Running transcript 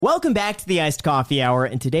Welcome back to the Iced Coffee Hour,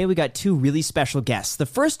 and today we got two really special guests. The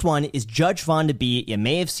first one is Judge Vonda B. You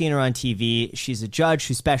may have seen her on TV. She's a judge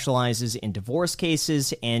who specializes in divorce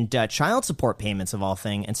cases and child support payments of all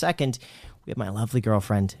things. And second, we have my lovely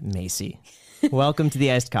girlfriend, Macy. Welcome to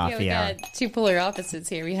the Iced Coffee Hour. We got two polar opposites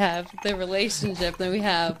here. We have the relationship, then we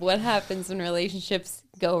have what happens when relationships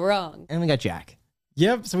go wrong. And we got Jack.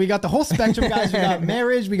 Yep, so we got the whole spectrum, guys. We got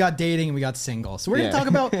marriage, we got dating, and we got single. So we're going to talk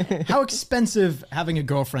about how expensive having a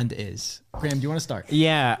girlfriend is. Graham, do you want to start?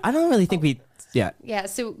 Yeah, I don't really think we... Yeah,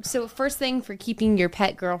 so first thing for keeping your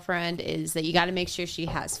pet girlfriend is that you got to make sure she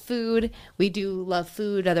has food. We do love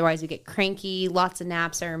food, otherwise we get cranky. Lots of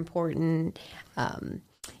naps are important.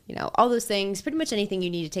 All those things. Pretty much anything you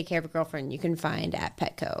need to take care of a girlfriend you can find at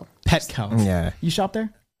Petco. Petco. Yeah. You shop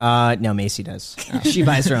there? No, Macy does. She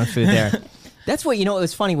buys her own food there. That's what, it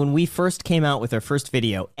was funny. When we first came out with our first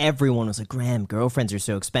video, everyone was like, Graham, girlfriends are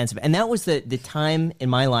so expensive. And that was the time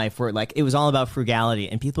in my life where it was all about frugality.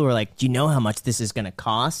 And people were like, do you know how much this is going to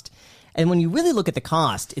cost? And when you really look at the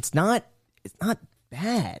cost, it's not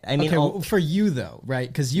bad. I mean, okay, for you though, right?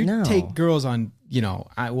 Because you take girls on,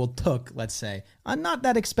 let's say, on not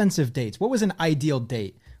that expensive dates. What was an ideal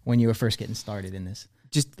date when you were first getting started in this?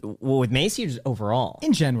 Just with Macy or just overall?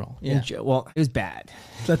 In general, yeah. It was bad.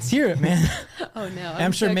 Let's hear it, man. Oh, no.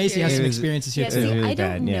 I'm sure so Macy curious. has some experiences here, too. See, I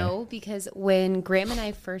don't know, because when Graham and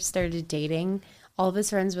I first started dating, all of his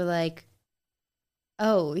friends were like,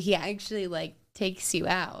 oh, he actually, takes you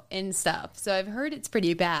out and stuff. So I've heard it's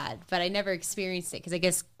pretty bad, but I never experienced it, because I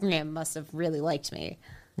guess Graham must have really liked me.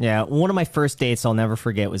 Yeah, one of my first dates I'll never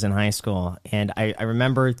forget was in high school, and I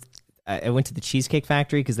remember... I went to the Cheesecake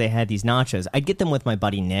Factory because they had these nachos. I'd get them with my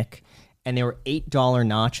buddy Nick, and they were $8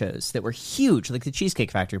 nachos that were huge, like the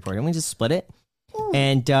Cheesecake Factory portion. We just split it. Ooh.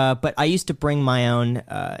 And but I used to bring my own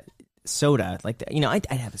soda, I'd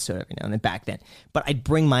have a soda every now and then back then. But I'd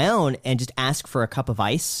bring my own and just ask for a cup of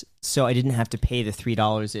ice, so I didn't have to pay the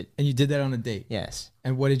 $3. And you did that on a date? Yes.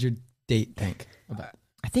 And what did your date think about it?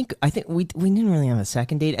 I think we didn't really have a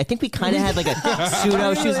second date. I think we kind of had a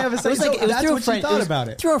pseudo.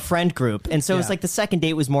 Through a friend group, and so it was the second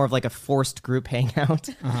date was more of a forced group hangout.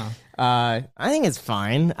 I think it's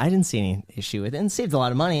fine. I didn't see any issue with it, and saved a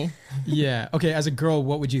lot of money. Yeah. Okay. As a girl,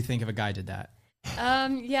 what would you think if a guy did that?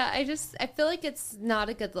 I feel like it's not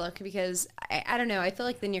a good look because I don't know. I feel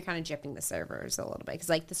like then you're kind of gypping the servers a little bit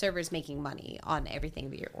because the server's making money on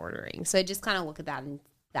everything that you're ordering. So I just kind of look at that and.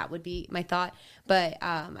 That would be my thought. But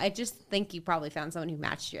I just think you probably found someone who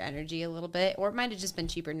matched your energy a little bit. Or it might have just been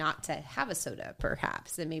cheaper not to have a soda,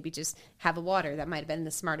 perhaps, and maybe just have a water. That might have been the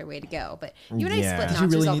smarter way to go. But you and I split nachos Did you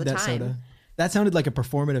really all need the that time. Soda? That sounded like a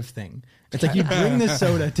performative thing. It's like you bring the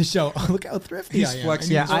soda to show, oh, look how thrifty I am.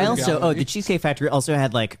 Flexing. Yeah, I also, the Cheesecake Factory also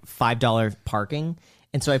had $5 parking.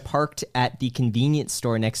 And so I parked at the convenience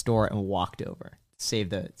store next door and walked over.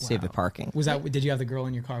 Save the parking. Did you have the girl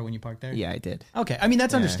in your car when you parked there? Yeah, I did. Okay, I mean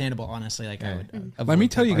that's understandable. Honestly, I would. Let me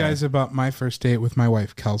tell you guys about my first date with my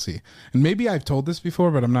wife, Kelsey. And maybe I've told this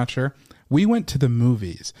before, but I'm not sure. We went to the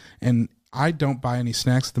movies, and I don't buy any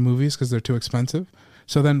snacks at the movies because they're too expensive.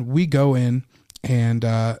 So then we go in, and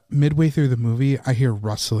midway through the movie, I hear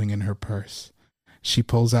rustling in her purse. She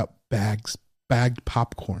pulls out bagged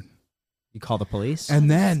popcorn. You call the police?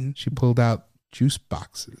 And then she pulled out juice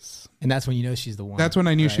boxes. And that's when you know she's the one. That's when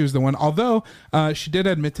I knew she was the one. Although she did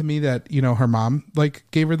admit to me that, her mom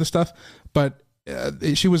gave her the stuff, but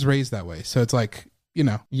she was raised that way. So it's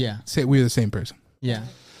say we're the same person. Yeah.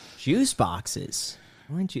 Juice boxes.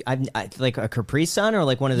 Why don't you? Like a Capri Sun or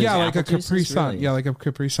one of those. Yeah, apple like a juices, Capri Sun. really? Yeah, like a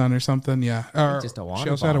Capri Sun or something. Yeah. Or just a water. She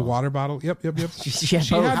also had a water bottle. Yep. She had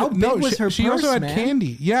how big was her She purse, also had man?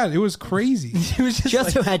 candy. Yeah, it was crazy. She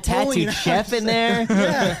also had tattooed chef in there.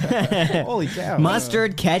 Yeah. Holy cow!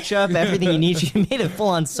 Mustard, ketchup, everything you need. She made a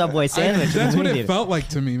full-on Subway sandwich. That's what it felt like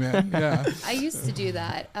to me, man. Yeah. I used to do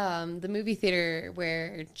that. The movie theater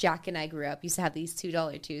where Jack and I grew up used to have these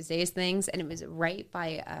 $2 Tuesdays things, and it was right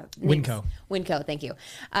by Winco. Winco, thank you.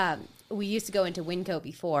 We used to go into Winco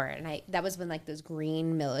before, and that was when those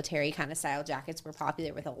green military kind of style jackets were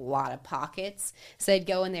popular with a lot of pockets. So I'd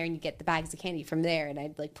go in there and you'd get the bags of candy from there, and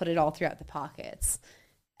I'd put it all throughout the pockets.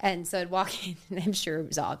 And so I'd walk in, and I'm sure it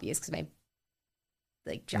was obvious because my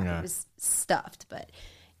jacket was stuffed. But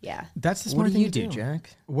yeah, that's the smart thing you do, Jack.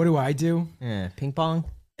 What do I do? Yeah, ping pong.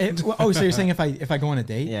 So you're saying if I go on a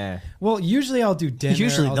date? Yeah. Well, usually I'll do dinner.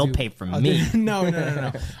 Usually they'll pay for me.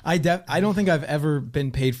 No. I don't think I've ever been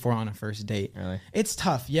paid for on a first date. Really? It's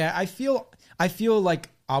tough. Yeah, I feel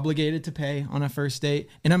obligated to pay on a first date,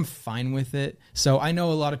 and I'm fine with it. So I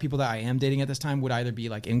know a lot of people that I am dating at this time would either be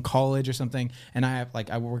in college or something, and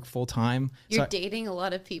I work full time. You're dating a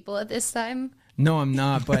lot of people at this time? No, I'm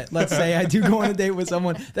not. But let's say I do go on a date with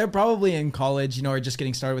someone. They're probably in college, you know, or just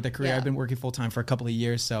getting started with their career. Yeah. I've been working full time for a couple of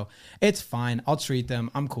years, so it's fine. I'll treat them.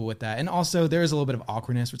 I'm cool with that. And also, there is a little bit of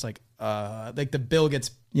awkwardness, which like the bill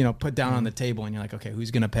gets, you know, put down on the table, and you're like, okay, who's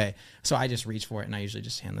gonna pay? So I just reach for it, and I usually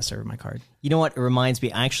just hand the server my card. You know what? It reminds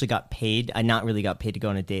me, I actually got paid. I not really got paid to go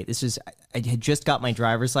on a date. I had just got my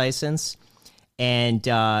driver's license, and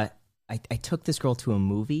I took this girl to a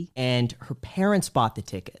movie, and her parents bought the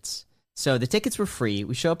tickets. So the tickets were free.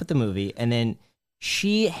 We show up at the movie, and then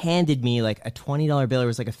she handed me like a $20 bill, or it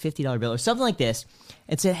was like a $50 bill or something like this,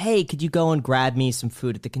 and said, hey, could you go and grab me some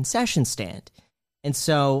food at the concession stand? And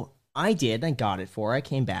so I did, and I got it for her. I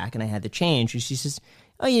came back, and I had the change, and she says,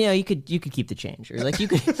 oh, you know, you could keep the change, or like you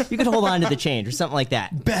could hold on to the change, or something like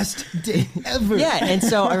that. Best date ever. Yeah, and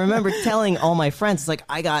so I remember telling all my friends, it's like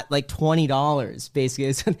I got like $20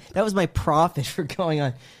 basically. So that was my profit for going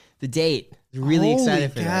on the date. I was really Holy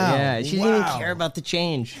excited for cow. that. Yeah, she didn't even Wow. care about the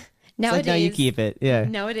change. Nowadays, It's like, no, you keep it. Yeah.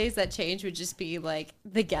 Nowadays, that change would just be like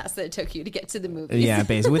the gas that it took you to get to the movies. Yeah,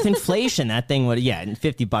 basically. With inflation, that thing would, yeah, and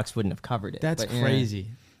 $50 wouldn't have covered it. That's But, yeah. crazy.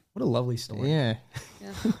 What a lovely story. Yeah.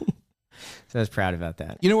 So I was proud about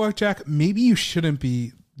that. You know what, Jack? Maybe you shouldn't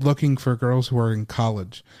be looking for girls who are in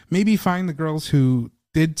college. Maybe find the girls who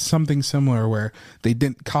did something similar where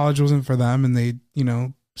college wasn't for them, and they, you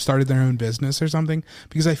know, started their own business or something,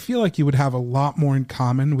 because I feel like you would have a lot more in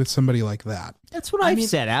common with somebody like that. That's what I've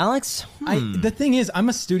said, Alex. The thing is, I'm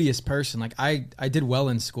a studious person. Like I did well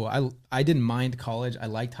in school. I didn't mind college. I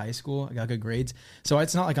liked high school. I got good grades. So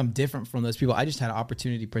it's not like I'm different from those people. I just had an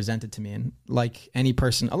opportunity presented to me, and like any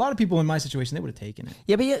person, a lot of people in my situation, they would have taken it.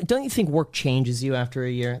 Yeah, but don't you think work changes you after a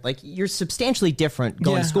year? Like, you're substantially different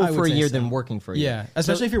going Yeah, to school I for would a say year so. than working for a year. Yeah,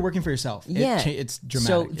 especially if you're working for yourself. Yeah. It's dramatic.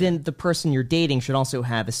 So yeah. then the person you're dating should also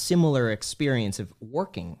have a similar experience of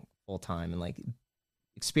working full time and like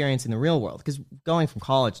experience in the real world. Because going from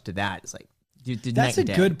college to that is like, That's a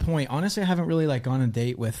good point. Honestly, I haven't really like gone on a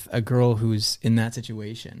date with a girl who's in that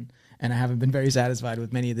situation, and I haven't been very satisfied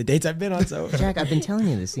with many of the dates I've been on. So Jack, I've been telling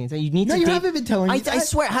you this. You need No, to you date- haven't been telling me I that.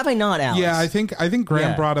 swear, have I not, Alex? Yeah, I think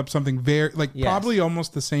Graham Yeah. brought up something very, like, Yes. probably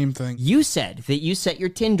almost the same thing. You said that you set your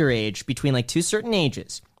Tinder age between like two certain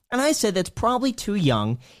ages. And I said that's probably too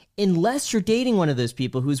young unless you're dating one of those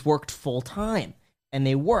people who's worked full time and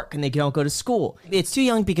they work and they don't go to school. It's too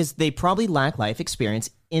young because they probably lack life experience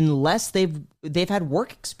unless they've had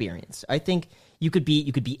work experience. I think you could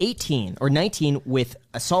be 18 or 19 with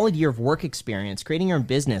a solid year of work experience, creating your own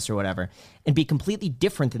business or whatever, and be completely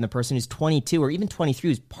different than the person who's 22 or even 23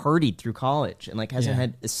 who's partied through college and like hasn't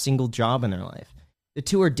had a single job in their life. The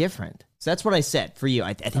two are different. So that's what I said for you.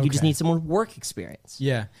 I think you just need someone with work experience.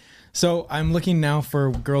 yeah. So I'm looking now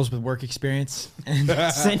for girls with work experience. And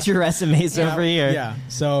Send your resumes over here. yeah.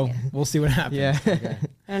 So we'll see what happens. Yeah. Okay.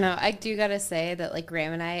 I don't know. I do gotta say that like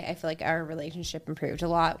Graham and I feel like our relationship improved a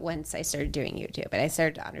lot once I started doing YouTube, and I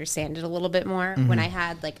started to understand it a little bit more when I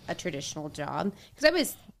had like a traditional job,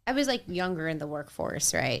 because I was like younger in the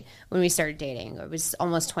workforce, right? When we started dating, I was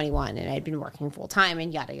almost 21, and I'd been working full time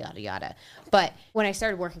and yada yada yada. But when I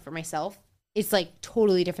started working for myself, it's like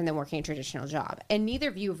totally different than working a traditional job. And neither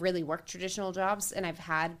of you have really worked traditional jobs, and I've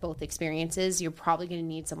had both experiences. You're probably going to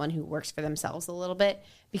need someone who works for themselves a little bit,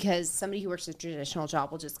 because somebody who works a traditional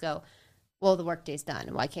job will just go, well, the workday's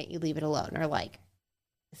done. Why can't you leave it alone? Or like,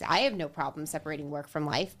 I have no problem separating work from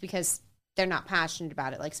life because they're not passionate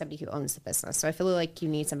about it like somebody who owns the business. So I feel like you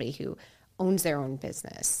need somebody who owns their own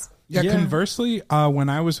business. Yeah, Yeah. conversely, when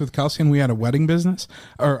I was with Kelsey and we had a wedding business,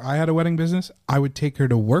 or I had a wedding business, I would take her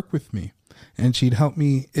to work with me. And she'd help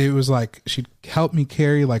me. It was like she'd help me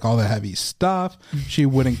carry like all the heavy stuff. She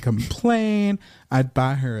wouldn't complain. I'd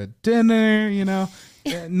buy her a dinner, you know,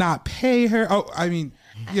 not pay her. Oh, I mean,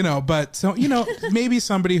 you know, but so, you know, maybe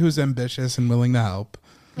somebody who's ambitious and willing to help.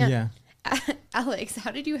 Yeah. Alex,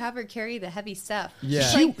 how did you have her carry the heavy stuff? Yeah.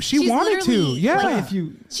 She she's wanted to. literally, Yeah. like, If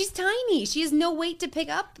you she's tiny. She has no weight to pick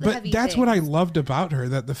up the But heavy that's what I things. loved about her,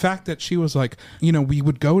 that the fact that she was like, you know, we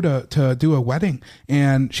would go to do a wedding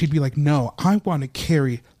and she'd be like, no, I want to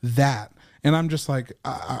carry that. And I'm just like,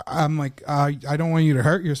 I don't want you to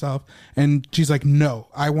hurt yourself. And she's like, no,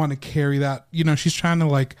 I want to carry that. You know, she's trying to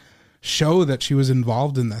like show that she was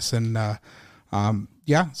involved in this. And,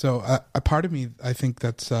 yeah, so a part of me, I think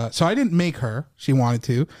that's, so I didn't make her, she wanted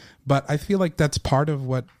to, but I feel like that's part of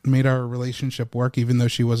what made our relationship work, even though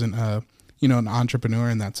she wasn't, you know, an entrepreneur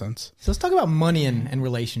in that sense. So let's talk about money and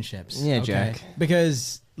relationships. Yeah, Jack.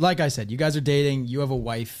 Because like I said, you guys are dating. You have a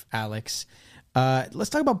wife, Alex. Let's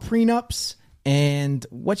talk about prenups and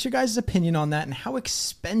what's your guys' opinion on that, and how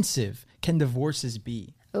expensive can divorces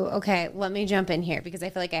be? Oh, okay. Let me jump in here because I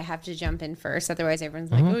feel like I have to jump in first. Otherwise,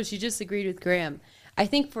 everyone's like, oh, she just agreed with Graham. I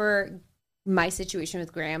think for my situation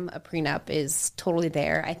with Graham, a prenup is totally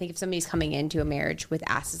there. I think if somebody's coming into a marriage with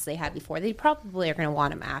assets they had before, they probably are going to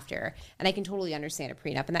want them after. And I can totally understand a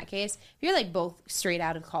prenup in that case. If you're like both straight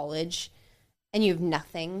out of college and you have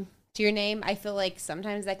nothing to your name, I feel like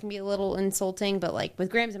sometimes that can be a little insulting. But like with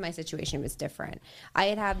Graham's in my situation, it was different. I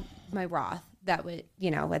had my Roth that would,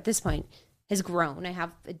 at this point has grown. I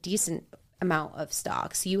have a decent amount of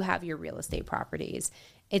stocks. You have your real estate properties.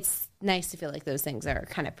 It's nice to feel like those things are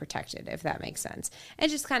kind of protected, if that makes sense. And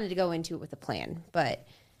just kind of to go into it with a plan. But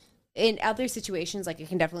in other situations, like I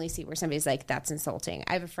can definitely see where somebody's like, that's insulting.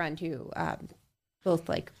 I have a friend who both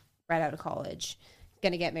like right out of college,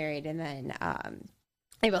 going to get married. And then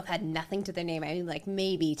they both had nothing to their name. I mean, like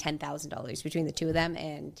maybe $10,000 between the two of them.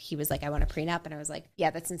 And he was like, I want a prenup. And I was like,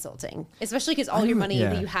 yeah, that's insulting. Especially because all your money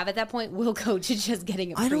that you have at that point will go to just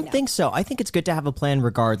getting a prenup. I don't think so. I think it's good to have a plan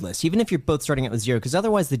regardless, even if you're both starting out with zero, because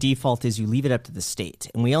otherwise the default is you leave it up to the state.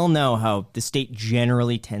 And we all know how the state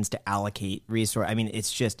generally tends to allocate resource. I mean,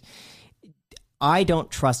 it's just, I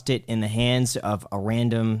don't trust it in the hands of a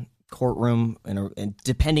random courtroom, and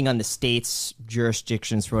depending on the state's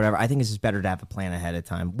jurisdictions for whatever, I think it's just better to have a plan ahead of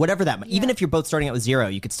time. Whatever that, even if you're both starting out with zero,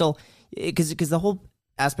 you could still, because the whole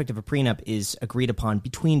aspect of a prenup is agreed upon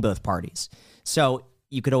between both parties. So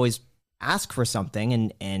you could always ask for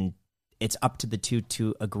something, and it's up to the two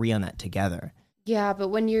to agree on that together. Yeah, but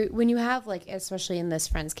when you have, like, especially in this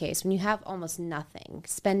friend's case, when you have almost nothing,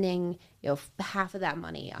 spending half of that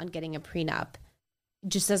money on getting a prenup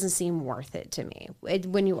just doesn't seem worth it to me.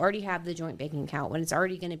 When you already have the joint banking account, when it's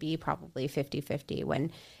already going to be probably 50-50,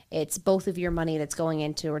 when it's both of your money that's going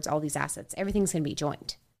into towards all these assets, everything's going to be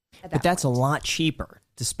joint. But that's a lot cheaper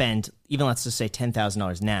to spend, even let's just say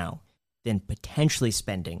 $10,000 now, than potentially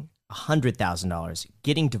spending $100,000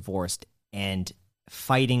 getting divorced and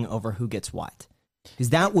fighting over who gets what. Because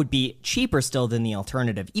that would be cheaper still than the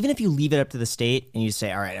alternative. Even if you leave it up to the state and you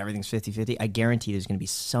say, all right, everything's 50-50, I guarantee there's going to be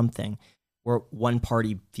something where one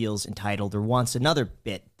party feels entitled or wants another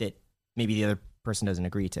bit that maybe the other person doesn't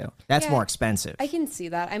agree to. That's more expensive. I can see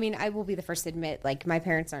that. I mean, I will be the first to admit, like, my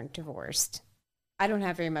parents aren't divorced. I don't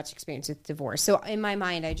have very much experience with divorce. So in my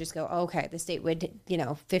mind, I just go, oh, okay, the state would,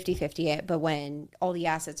 50-50 it. But when all the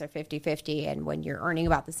assets are 50-50 and when you're earning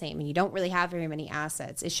about the same and you don't really have very many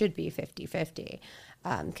assets, it should be 50-50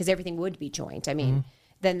 because everything would be joint. I mean,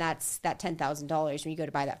 then that's that $10,000 when you go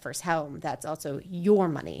to buy that first home. That's also your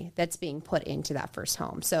money that's being put into that first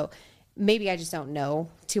home. So maybe I just don't know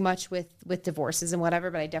too much with divorces and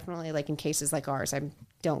whatever, but I definitely, like in cases like ours, I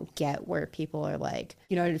don't get where people are like,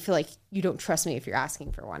 I feel like you don't trust me if you're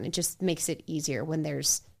asking for one. It just makes it easier when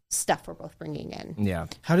there's stuff we're both bringing in. Yeah.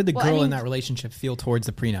 How did the girl in that relationship feel towards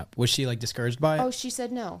the prenup? Was she like discouraged by it? Oh, she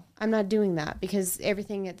said, no, I'm not doing that because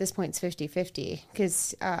everything at this point is 50-50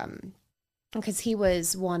 because he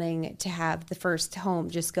was wanting to have the first home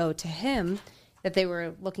just go to him that they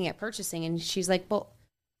were looking at purchasing. And she's like, well,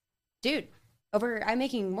 dude, I'm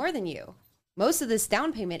making more than you. Most of this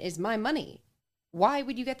down payment is my money. Why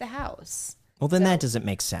would you get the house? Well, then that doesn't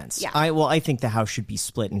make sense. Yeah. I think the house should be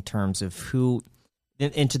split in terms of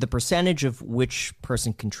into the percentage of which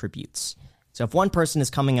person contributes. So if one person is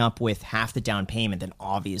coming up with half the down payment, then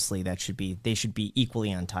obviously they should be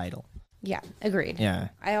equally on title. Yeah, agreed. Yeah.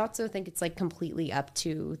 I also think it's like completely up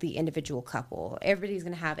to the individual couple. Everybody's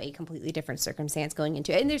going to have a completely different circumstance going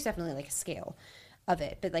into it. And there's definitely like a scale of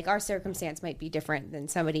it. But like our circumstance might be different than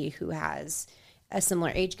somebody who has a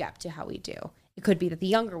similar age gap to how we do. It could be that the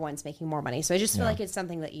younger one's making more money. So I just feel like it's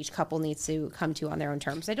something that each couple needs to come to on their own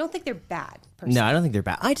terms. I don't think they're bad. Personally. No, I don't think they're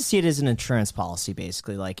bad. I just see it as an insurance policy,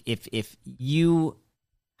 basically. Like if you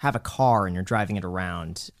have a car and you're driving it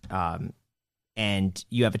around, and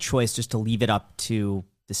you have a choice just to leave it up to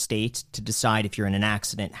the state to decide if you're in an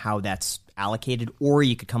accident, how that's allocated, or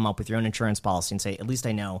you could come up with your own insurance policy and say, at least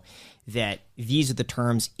I know that these are the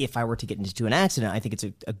terms if I were to get into an accident. I think it's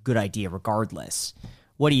a good idea regardless.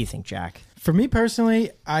 What do you think, Jack? For me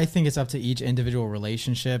personally, I think it's up to each individual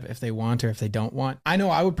relationship if they want or if they don't want. I know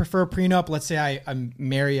I would prefer a prenup. Let's say I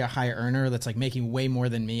marry a high earner that's like making way more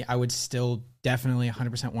than me. I would still definitely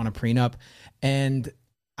 100% want a prenup. And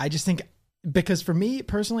I just think, because for me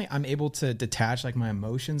personally, I'm able to detach like my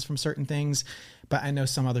emotions from certain things, but I know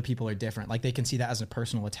some other people are different. Like they can see that as a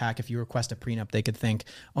personal attack. If you request a prenup, they could think,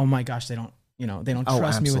 oh my gosh, they don't they don't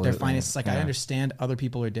trust me with their absolutely. finances. Like I Yeah. understand other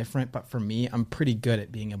people are different, but for me, I'm pretty good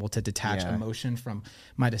at being able to detach Yeah. emotion from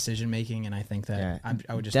my decision making, and I think that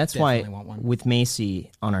I would just That's definitely why want one. with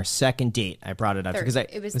Macy on our second date, I brought it up Third. because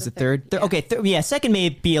It was was the the third. third, yeah. Okay, second may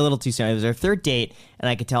be a little too soon. It was our third date, and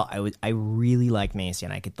I could tell I really liked Macy,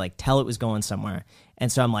 and I could like tell it was going somewhere.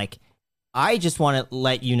 And so I'm like, I just want to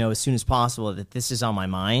let you know as soon as possible that this is on my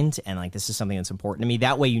mind and like this is something that's important to me.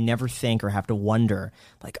 That way you never think or have to wonder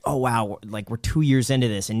like, oh wow, like we're 2 years into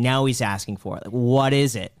this and now he's asking for it. Like, what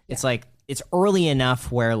is it? Yeah. It's like it's early enough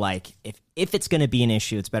where like if it's going to be an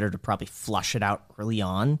issue, it's better to probably flush it out early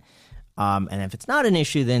on. And if it's not an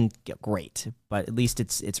issue, then great. But at least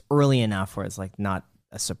it's early enough where it's like not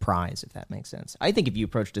a surprise, if that makes sense. I think if you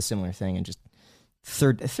approached a similar thing and just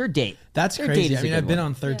third date. That's third crazy. date is I mean, a I've good been one.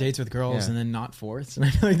 on third dates with girls Yeah. and then not fourths. And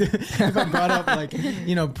I feel like if I brought up like,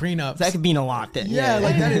 prenups. That could mean a lot then. Yeah,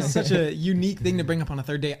 like that is such a unique thing to bring up on a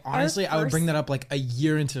third date. Honestly, I would bring that up like a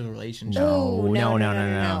year into the relationship.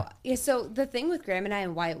 No. Yeah, so the thing with Graham and I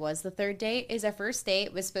and why it was the third date is our first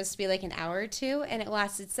date was supposed to be like an hour or two, and it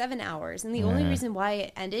lasted 7 hours. And the only reason why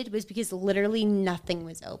it ended was because literally nothing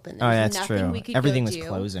was open. There was That's nothing true. we could Everything go was do.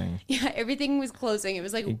 closing. Yeah, everything was closing. It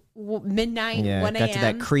was like midnight, Yeah, 1 got to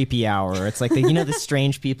that a.m. creepy hour. It's like the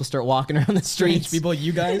strange people start walking around the Strange streets. people,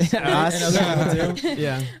 you guys, and Us. other people too.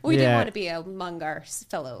 Yeah. We didn't Yeah. want to be among our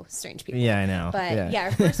fellow strange people. Yeah, I know. But yeah,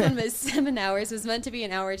 our first one was 7 hours. It was meant to be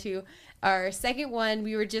an hour or two. Our second one,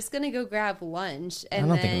 we were just going to go grab lunch. And I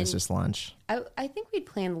don't then think it was just lunch. I think we'd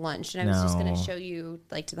planned lunch, and I was just going No. to show you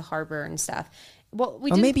like to the harbor and stuff. Well,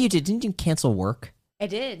 we Oh, didn't. maybe you did. Didn't you cancel work? I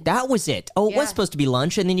did. That was it. Oh, it Yeah. was supposed to be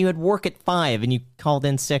lunch, and then you had work at 5, and you called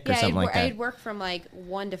in sick or something like that. I'd work from like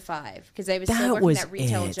 1 to 5 because I was That still working was that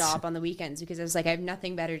retail it. job on the weekends because I was like, I have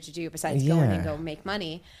nothing better to do besides go in and Yeah. go make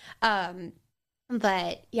money.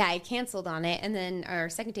 But yeah, I canceled on it. And then our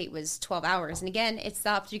second date was 12 hours. And again, it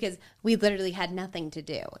stopped because we literally had nothing to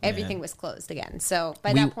do. Everything was closed again. So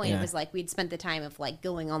by that point, it was like we'd spent the time of like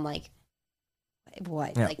going on like,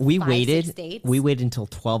 what? Yeah, Like we 5, waited. 6 dates? We waited until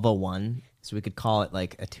 12:01, so we could call it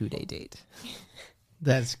like a 2-day date.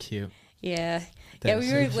 That's cute. Yeah. That Yeah, is we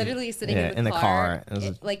so were cute. literally sitting Yeah, in the car. It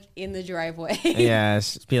was like in the driveway. yeah,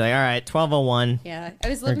 just be like, all right, 12:01. Yeah, I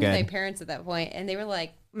was living with my good. parents at that point, and they were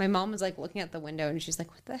like, my mom was like looking out the window, and she's like,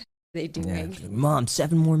 "What the heck are they Yeah. doing?" Mom,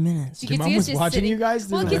 7 more minutes. You Your could mom see us was just watching sitting- you guys?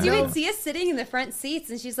 Well, Did because you you would know? see us sitting in the front seats,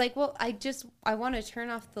 and she's like, "Well, I want to turn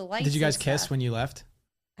off the lights." Did you guys and kiss stuff." when you left?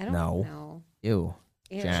 I don't No. know. Ew,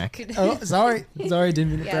 Ew. Jack. Oh, sorry. Sorry,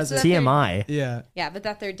 didn't mean to Yeah, press so it. that- TMI. Yeah. Yeah, but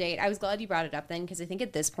that third date, I was glad you brought it up then because I think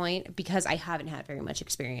at this point, because I haven't had very much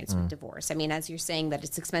experience with divorce. I mean, as you're saying that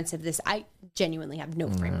it's expensive, I genuinely have no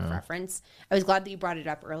frame of reference. I was glad that you brought it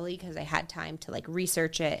up early because I had time to like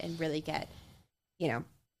research it and really get,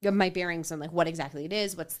 my bearings on like what exactly it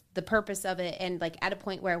is, what's the purpose of it, and like at a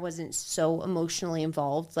point where I wasn't so emotionally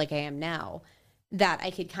involved like I am now, that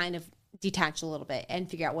I could kind of detach a little bit and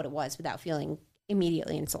figure out what it was without feeling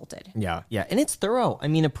immediately insulted. Yeah, and it's thorough. I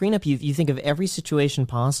mean, a prenup, you think of every situation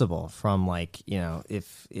possible from like,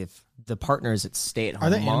 if the partner is at stay-at-home Are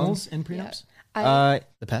there mom. animals in prenups?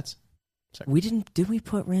 The pets? Did we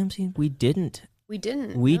put Ramsey? We didn't. We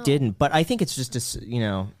didn't. We no. didn't. But I think it's just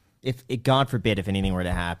if God forbid, if anything were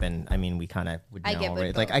to happen, I mean, we kind of would know I get already.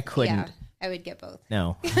 both. Like I couldn't. Yeah, I would get both.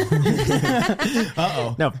 No.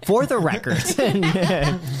 Uh-oh. No, for the record.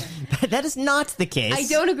 That is not the case. I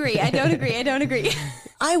don't agree. I don't agree.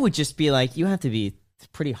 I would just be like, you have to be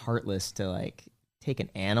pretty heartless to like take an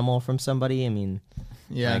animal from somebody. I mean,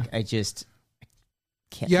 Yeah. like I just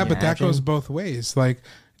can't. Yeah, but that imagine. goes both ways. Like,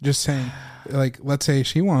 just saying, like, let's say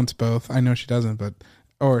she wants both. I know she doesn't, but,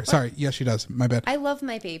 sorry, yes, she does. My bad. I love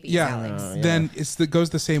my babies, Yeah. Alex. Then goes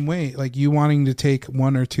the same way. Like you wanting to take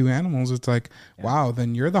 1 or 2 animals, it's like, wow,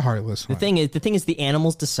 then you're the heartless The one. thing is, the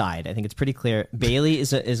animals decide. I think it's pretty clear. Bailey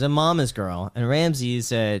is a mama's girl, and Ramsey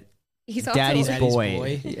is a He's also daddy's Daddy's boy.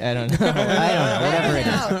 boy. I don't know. Whatever it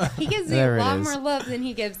is. He gives me Whatever a it lot is. more love than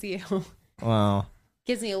he gives you. Well,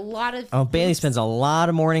 Gives me a lot of. Bailey spends a lot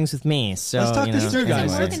of mornings with me. So Let's talk this through,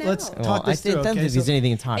 guys. Anyway. Let's Well, talk this through. I don't Okay, think there's so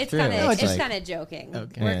anything to talk It's through. kind of It's like- kind of joking.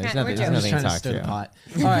 Okay. We're, Yeah, there's we're nothing- joking. I'm just trying to talk stir the through. pot.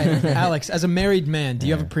 All right, Alex, as a married man, do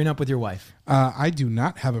you have a prenup with your wife? I do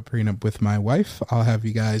not have a prenup with my wife. I'll have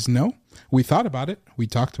you guys know. We thought about it. We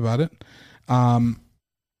talked about it.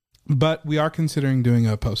 But we are considering doing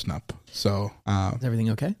a postnup. So, Is everything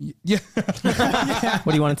okay? yeah.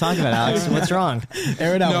 What do you want to talk about, Alex? What's wrong?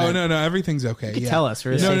 Air it out. No, man. no, everything's okay. You Yeah. tell us.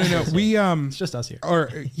 No. We It's just us here.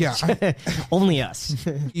 Only us.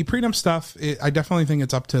 The prenup stuff, I definitely think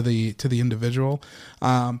it's up to the individual.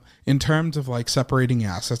 In terms of like separating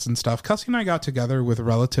assets and stuff, Kelsey and I got together with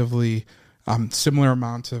relatively similar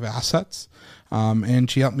amounts of assets. And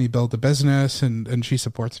she helped me build the business, and she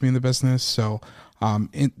supports me in the business. So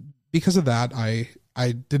because of that,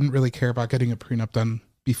 I didn't really care about getting a prenup done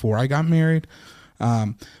before I got married.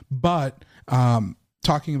 But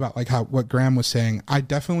talking about like what Graham was saying, I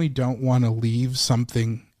definitely don't want to leave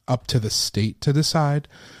something up to the state to decide.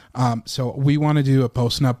 So we want to do a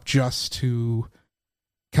postnup just to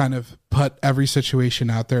kind of put every situation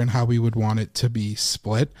out there and how we would want it to be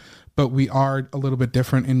split. But we are a little bit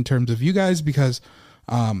different in terms of you guys because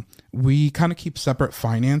we kind of keep separate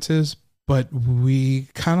finances, but we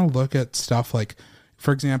kind of look at stuff like,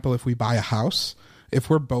 for example, if we buy a house, if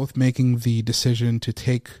we're both making the decision to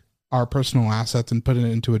take our personal assets and put it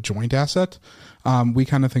into a joint asset, we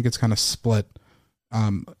kind of think it's kind of split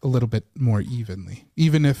a little bit more evenly.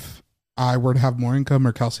 Even if I were to have more income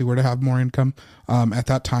or Kelsey were to have more income, at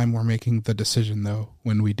that time we're making the decision though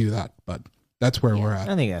when we do that. But that's where we're at.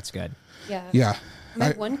 I think that's good. Yeah. Yeah.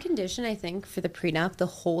 My one condition, I think, for the prenup the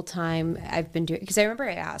whole time I've been doing, because I remember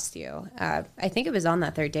I asked you, I think it was on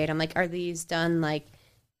that third date. I'm like, are these done like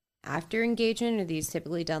after engagement? Are these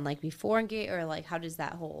typically done like before engagement? Or like, how does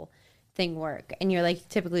that whole thing work? And you're like,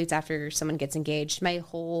 typically it's after someone gets engaged. My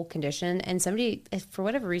whole condition, and somebody, for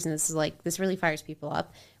whatever reason, this really fires people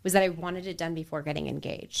up, was that I wanted it done before getting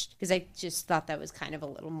engaged. Because I just thought that was kind of a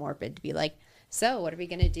little morbid to be like, so what are we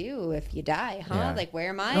going to do if you die, huh? Yeah. Like, where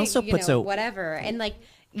am I? It also puts a- whatever. And like,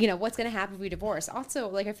 what's going to happen if we divorce? Also,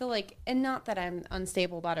 like, I feel like, and not that I'm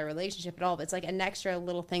unstable about our relationship at all, but it's like an extra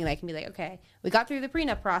little thing that I can be like, okay, we got through the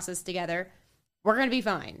prenup process together. We're going to be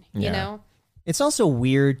fine, you know? It's also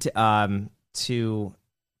weird to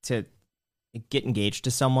get engaged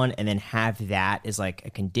to someone and then have that as like a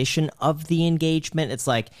condition of the engagement. It's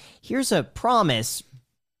like, here's a promise,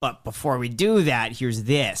 but before we do that, here's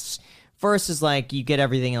this. Versus like you get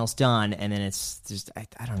everything else done and then it's just, I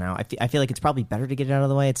don't know. I feel like it's probably better to get it out of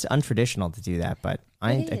the way. It's untraditional to do that, but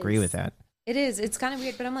I agree with that. It is. It's kind of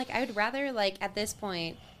weird, but I'm like, I would rather like at this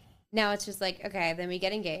point, now it's just like, okay, then we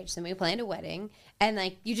get engaged, then we plan a wedding, and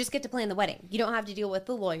like you just get to plan the wedding. You don't have to deal with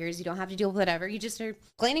the lawyers, you don't have to deal with whatever. You just are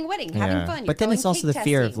planning a wedding, having fun. But then it's also the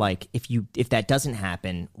fear of testing. like if that doesn't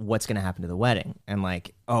happen, what's going to happen to the wedding? And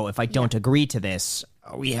like, oh, if I don't agree to this,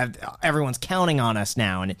 everyone's counting on us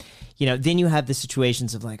now, and then you have the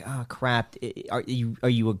situations of like, oh crap, are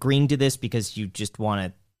you agreeing to this because you just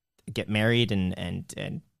want to get married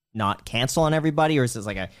and not cancel on everybody, or is this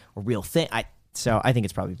like a real thing? So I think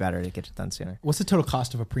it's probably better to get it done sooner. What's the total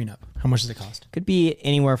cost of a prenup? How much does it cost? Could be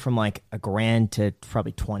anywhere from like $1,000 to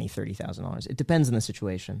probably $20,000-$30,000. It depends on the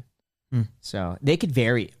situation. So they could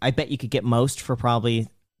vary. I bet you could get most for probably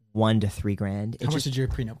 $1,000 to $3,000. How much did your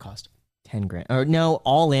prenup cost? $10,000. Or no,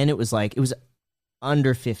 all in it was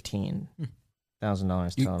under $15,000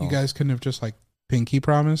 total. You guys couldn't have just like pinky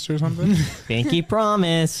promised or something? Pinky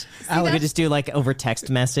promise. I could just do like over text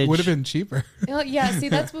message. Would have been cheaper. Well, yeah, see,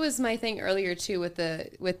 that was my thing earlier too with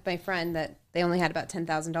my friend that they only had about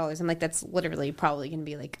 $10,000. I'm like, that's literally probably going to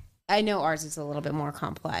be like, I know ours is a little bit more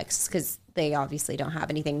complex because they obviously don't have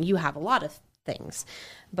anything. You have a lot of things,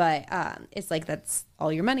 but it's like that's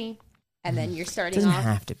all your money, and then you're starting. It doesn't off.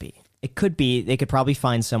 have to be. It could be. They could probably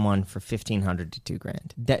find someone for $1,500 to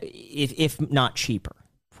 $2,000. That if not cheaper.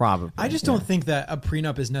 Probably. I just don't think that a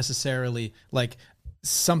prenup is necessarily like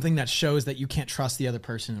something that shows that you can't trust the other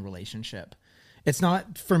person in a relationship. It's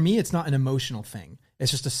not, for me, it's not an emotional thing. It's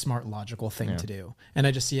just a smart, logical thing to do. And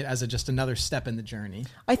I just see it as just another step in the journey.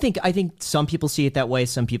 I think some people see it that way.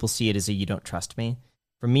 Some people see it as you don't trust me.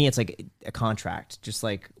 For me, it's like a contract, just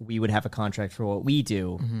like we would have a contract for what we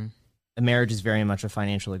do. Mm-hmm. A marriage is very much a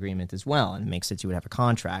financial agreement as well, and it makes sense you would have a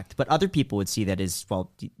contract. But other people would see that as,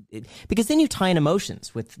 well, because then you tie in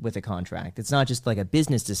emotions with a contract. It's not just like a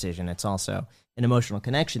business decision. It's also an emotional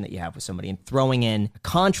connection that you have with somebody. And throwing in a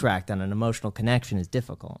contract on an emotional connection is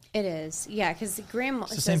difficult. It is. Yeah, because Graham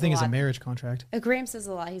It's the same thing as a marriage contract. Graham says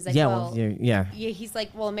a lot. He's like, yeah. He's like,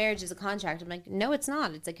 well, marriage is a contract. I'm like, no, it's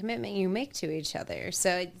not. It's a commitment you make to each other.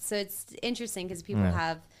 So it's interesting because people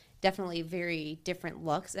have definitely very different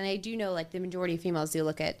looks. And I do know like the majority of females do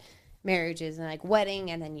look at marriages and like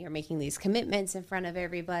wedding, and then you're making these commitments in front of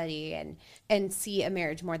everybody and see a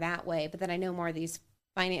marriage more that way. But then I know more of these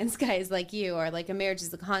finance guys like you are like, a marriage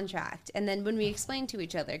is a contract. And then when we explain to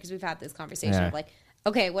each other, because we've had this conversation of like,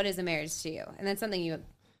 okay, what is a marriage to you? And that's something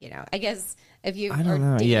I guess if you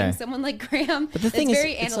are dating someone like Graham, but the thing is,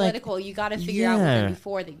 very analytical. Like, you got to figure out with them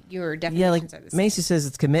before your definitions are the same. Macy says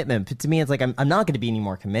it's commitment, but to me, it's like I'm not going to be any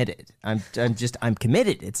more committed. I'm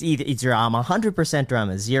committed. It's either I'm 100% or I'm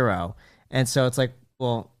a 0. And so it's like,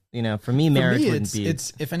 well, for me, marriage wouldn't be.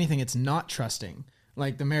 It's if anything, it's not trusting.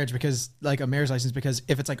 like the marriage, because like a marriage license, because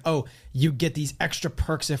if it's like, oh, you get these extra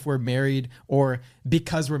perks if we're married or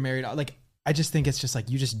because we're married, like I just think it's just like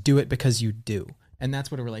you just do it because you do, and that's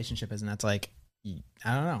what a relationship is, and that's like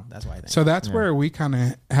I don't know. That's why I think. So that's where we kind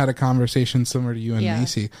of had a conversation similar to you and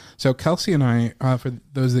Macy. So Kelsey and I, for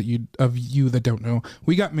those of you that don't know,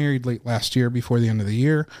 we got married late last year before the end of the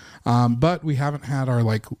year, but we haven't had our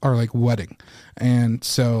wedding, and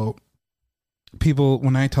so people,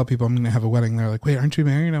 when I tell people I'm going to have a wedding, they're like, "Wait, aren't you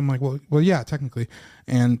married?" I'm like, "Well, yeah, technically."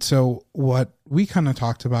 And so what we kind of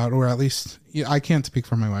talked about, or at least I can't speak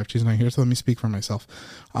for my wife; she's not here, so let me speak for myself.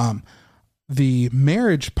 The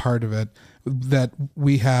marriage part of it that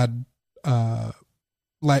we had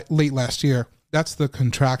late last year, that's the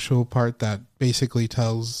contractual part that basically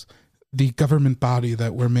tells the government body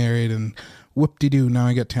that we're married, and whoop-de-doo, now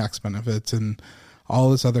I get tax benefits and all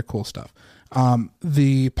this other cool stuff.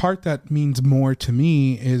 The part that means more to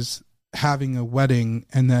me is having a wedding,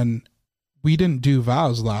 and then we didn't do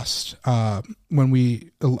vows last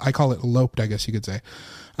when I call it eloped, I guess you could say.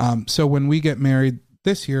 So when we get married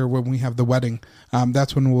this year, when we have the wedding,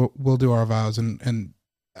 that's when we'll do our vows, and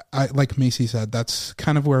I, like Macy said, that's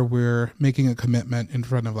kind of where we're making a commitment in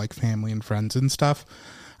front of like family and friends and stuff.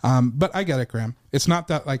 But I get it, Graham. It's not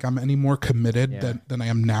that like I'm any more committed than I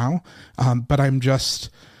am now, but I'm just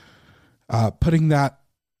putting that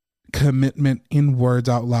commitment in words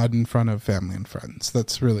out loud in front of family and friends.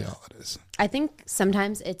 That's really all it is. I think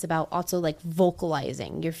sometimes it's about also like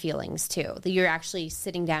vocalizing your feelings too. That you're actually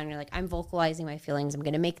sitting down and you're like, I'm vocalizing my feelings. I'm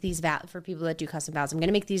going to make these vows for people that do custom vows. I'm going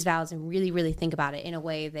to make these vows and really, really think about it in a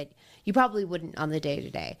way that you probably wouldn't on the day to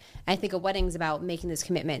day. I think a wedding's about making those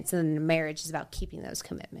commitments, and then a marriage is about keeping those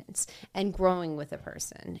commitments and growing with a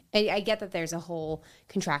person. I get that there's a whole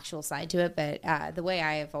contractual side to it, but the way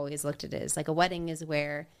I have always looked at it is like a wedding is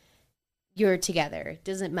where you're together.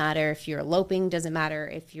 Doesn't matter if you're eloping, doesn't matter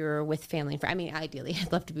if you're with family and friends. I mean, ideally, I'd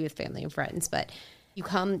love to be with family and friends, but you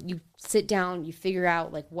come, you sit down, you figure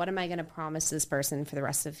out, like, what am I going to promise this person for the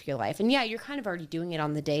rest of your life? And yeah, you're kind of already doing it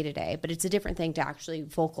on the day to day, but it's a different thing to actually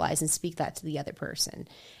vocalize and speak that to the other person.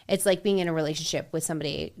 It's like being in a relationship with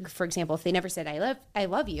somebody. For example, if they never said, I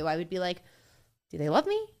love you, I would be like, do they love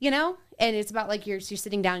me? You know? And it's about like you're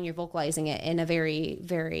sitting down and you're vocalizing it in a very,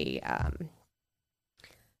 very,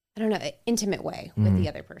 I don't know, intimate way with the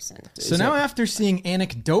other person. So now after seeing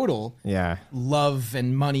anecdotal Yeah. love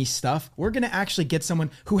and money stuff, we're going to actually get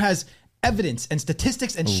someone who has evidence and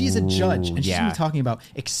statistics, and she's a judge, and she's going to be talking about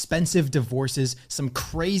expensive divorces, some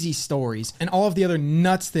crazy stories, and all of the other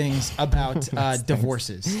nuts things about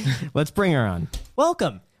divorces. Let's bring her on.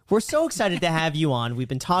 Welcome. We're so excited to have you on. We've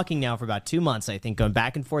been talking now for about 2 months, I think, going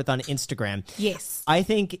back and forth on Instagram. Yes. I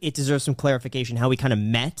think it deserves some clarification how we kind of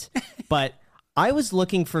met, but I was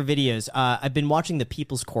looking for videos. I've been watching The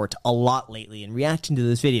People's Court a lot lately and reacting to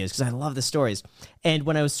those videos because I love the stories. And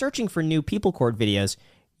when I was searching for new People Court videos,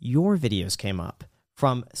 your videos came up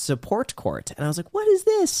from Support Court. And I was like, what is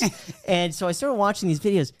this? And so I started watching these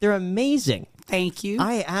videos. They're amazing. Thank you.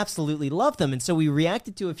 I absolutely love them. And so we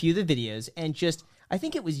reacted to a few of the videos, and just, I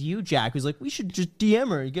think it was you, Jack, who's like, we should just DM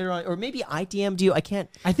her and get her on. Or maybe I DM'd you. I can't.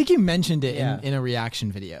 I think you mentioned it in a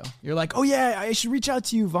reaction video. You're like, oh yeah, I should reach out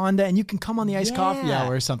to you, Vonda, and you can come on the iced coffee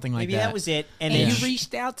hour or something like maybe that. Maybe that was it. And then you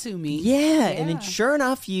reached out to me. Yeah. And then sure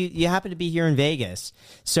enough, you happen to be here in Vegas.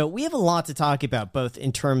 So we have a lot to talk about, both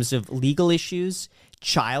in terms of legal issues,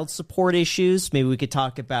 child support issues. Maybe we could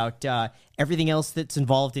talk about everything else that's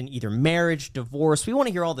involved in either marriage, divorce. We want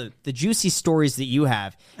to hear all the juicy stories that you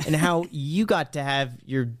have and how you got to have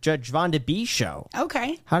your Judge Vonda B show.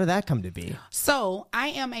 Okay. How did that come to be? So I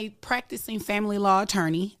am a practicing family law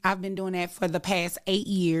attorney. I've been doing that for the past 8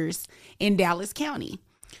 years in Dallas County.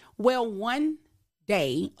 Well, one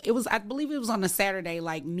day, I believe it was on a Saturday,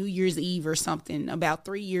 like New Year's Eve or something, about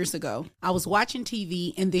 3 years ago. I was watching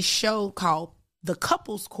TV, and this show called The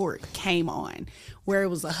Couples Court came on, where it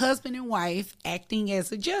was a husband and wife acting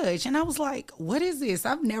as a judge. And I was like, what is this?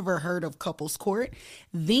 I've never heard of Couples Court.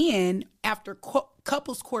 Then after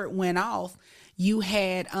Couples Court went off, you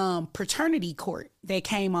had Paternity Court that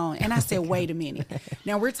came on. And I said, wait a minute.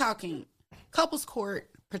 Now we're talking Couples Court,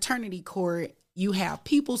 Paternity Court, you have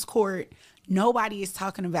People's Court. Nobody is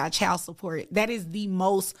talking about child support. That is the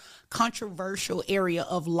most controversial area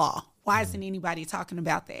of law. Why isn't anybody talking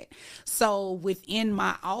about that? So within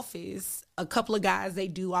my office, a couple of guys, they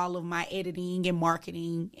do all of my editing and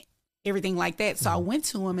marketing, everything like that. So I went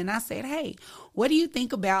to them and I said, hey, what do you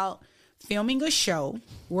think about filming a show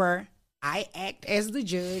where I act as the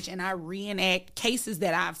judge and I reenact cases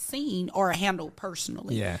that I've seen or handled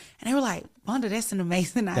personally? Yeah. And they were like, Vonda, that's an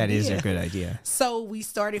amazing idea. That is a good idea. So we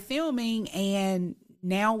started filming, and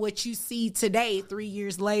now what you see today, 3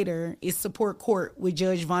 years later, is support court with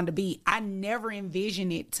Judge Vonda B. I never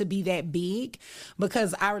envisioned it to be that big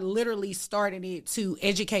because I literally started it to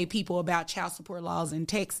educate people about child support laws in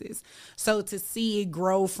Texas. So to see it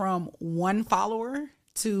grow from one follower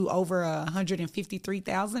to over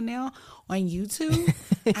 153,000 now on YouTube,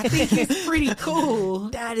 I think it's pretty cool.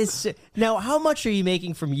 That is now. How much are you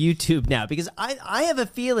making from YouTube now? Because I have a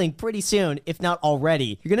feeling pretty soon, if not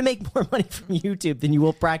already, you're going to make more money from YouTube than you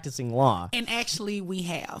will practicing law. And actually, we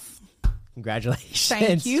have. Congratulations!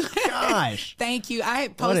 Thank you. Gosh, thank you. I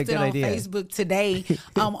had What a posted good on idea. Facebook today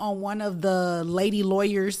on one of the lady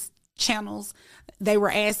lawyers channels. They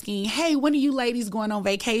were asking, hey, when are you ladies going on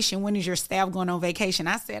vacation? When is your staff going on vacation?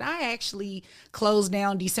 I said, I actually closed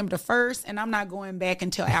down December the 1st, and I'm not going back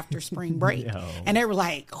until after spring break. No. And they were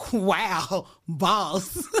like, wow,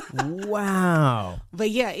 boss. wow!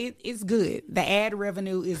 But yeah, it's good. The ad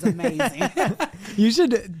revenue is amazing. You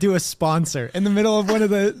should do a sponsor in the middle of one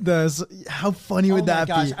of the how funny would Oh that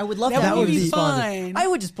my gosh, be? I would love That that. would be sponsored. fun. I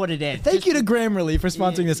would just put it in. Thank you to Grammarly for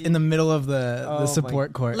sponsoring this in the middle of the Oh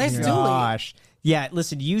support court. Let's here. do it. Gosh. Yeah,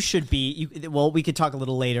 listen, you should be. Well, we could talk a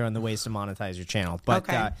little later on the ways to monetize your channel. But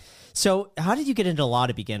Okay. so, how did you get into law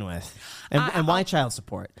to begin with, and why child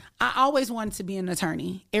support? I always wanted to be an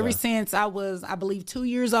attorney. Ever since I was, I believe, 2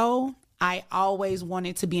 years old, I always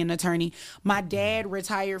wanted to be an attorney. My dad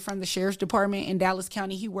retired from the sheriff's department in Dallas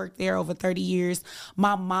County. He worked there over 30 years.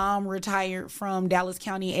 My mom retired from Dallas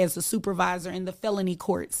County as a supervisor in the felony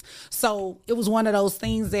courts. So it was one of those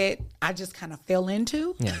things that I just kind of fell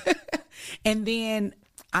into. Yeah. And then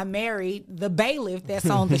I married the bailiff that's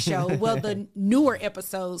on the show. Well, the newer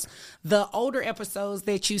episodes, the older episodes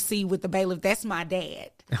that you see with the bailiff, that's my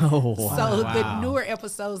dad. Oh, So the newer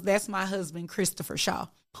episodes, that's my husband, Christopher Shaw,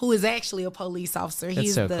 who is actually a police officer.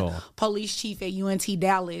 He's so the cool. police chief at UNT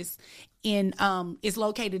Dallas. Is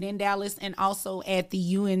located in Dallas and also at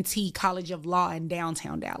the UNT College of Law in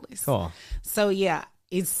downtown Dallas. Cool. So yeah,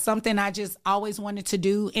 it's something I just always wanted to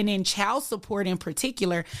do. And in child support in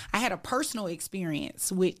particular, I had a personal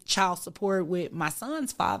experience with child support with my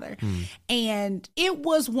son's father. And it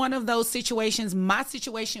was one of those situations. My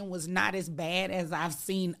situation was not as bad as I've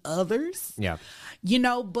seen others. Yeah. You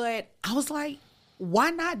know, but I was like, why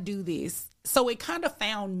not do this? So it kind of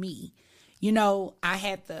found me. You know, I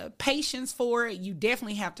had the patience for it. You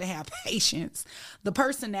definitely have to have patience. The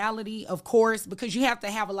personality, of course, because you have to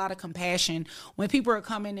have a lot of compassion when people are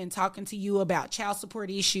coming and talking to you about child support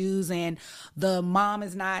issues and the mom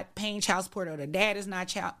is not paying child support or the dad is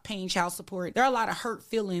not paying child support. There are a lot of hurt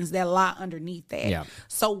feelings that lie underneath that. Yeah.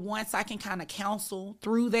 So once I can kind of counsel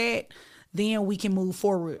through that, then we can move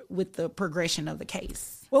forward with the progression of the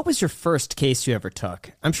case. What was your first case you ever took?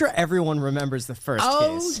 I'm sure everyone remembers the first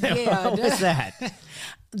case. Yeah. What was that?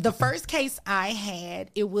 The first case I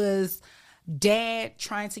had, it was dad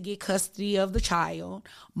trying to get custody of the child.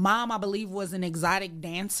 Mom, I believe, was an exotic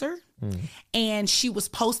dancer. And she was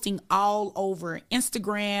posting all over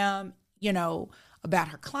Instagram, you know, about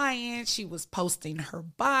her clients. She was posting her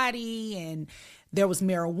body and there was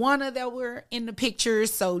marijuana that were in the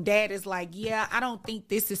pictures. So dad is like, yeah, I don't think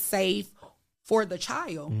this is safe for the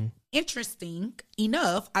child. Interesting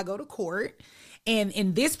enough, I go to court, and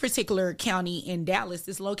in this particular county in Dallas,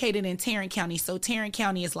 it's located in Tarrant County. So Tarrant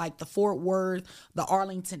County is like the Fort Worth, the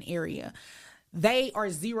Arlington area. They are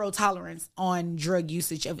zero tolerance on drug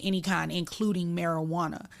usage of any kind, including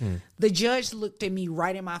marijuana. The judge looked at me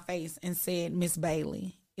right in my face and said, Miss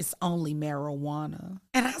Bailey, it's only marijuana.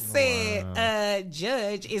 And I said,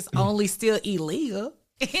 Judge, it's only still illegal.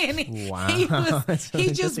 And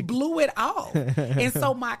he just blew it off. And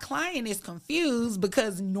so my client is confused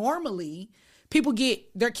because normally people get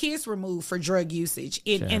their kids removed for drug usage.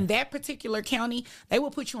 In that particular county, they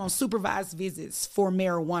will put you on supervised visits for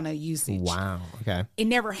marijuana usage. Wow. Okay. It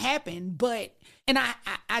never happened, but and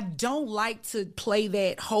I don't like to play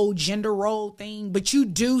that whole gender role thing, but you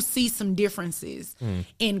do see some differences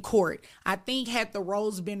in court. I think had the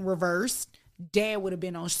roles been reversed, dad would have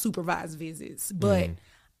been on supervised visits. But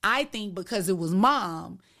I think because it was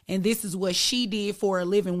mom and this is what she did for a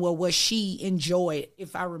living, well, what she enjoyed,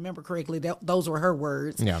 if I remember correctly, those were her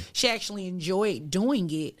words. Yeah. She actually enjoyed doing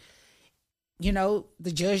it. You know,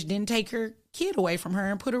 the judge didn't take her kid away from her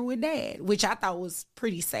and put her with dad, which I thought was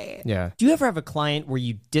pretty sad. Yeah. Do you ever have a client where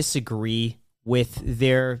you disagree with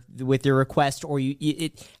their request, or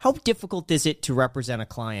how difficult is it to represent a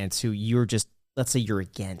client who you're just, let's say you're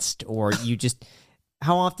against, or you just,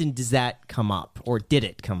 how often does that come up, or did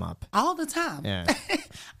it come up? All the time. Yeah.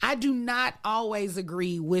 I do not always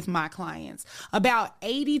agree with my clients. About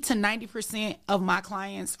 80 to 90% of my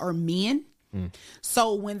clients are men.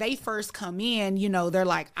 So when they first come in, you know, they're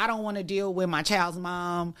like, I don't want to deal with my child's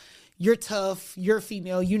mom. You're tough. You're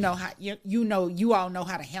female. You know how you all know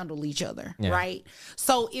how to handle each other, right?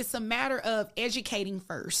 So it's a matter of educating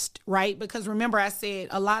first, right? Because remember, I said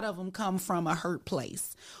a lot of them come from a hurt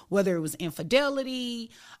place, whether it was infidelity,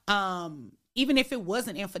 even if it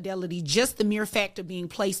wasn't infidelity, just the mere fact of being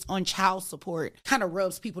placed on child support kind of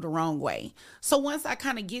rubs people the wrong way. So once I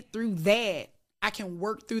kind of get through that, I can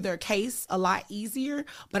work through their case a lot easier.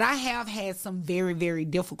 But I have had some very, very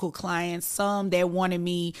difficult clients, some that wanted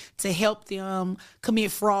me to help them commit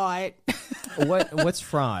fraud. What's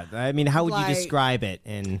fraud? I mean, how would you describe it?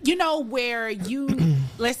 And you know, where you,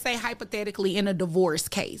 let's say hypothetically in a divorce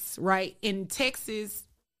case, right? In Texas,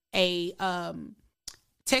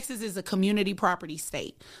 Texas is a community property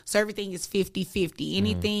state. So everything is 50-50.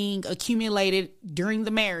 Anything accumulated during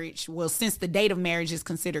the marriage, well, since the date of marriage is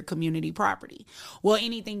considered community property. Well,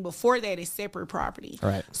 anything before that is separate property.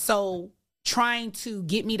 Right. So trying to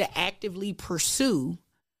get me to actively pursue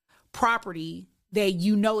property that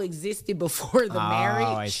you know existed before the marriage.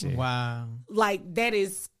 I see. Wow. Like that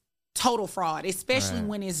is total fraud, especially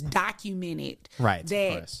when it's documented. Right.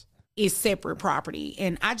 That is separate property.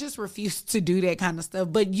 And I just refuse to do that kind of stuff.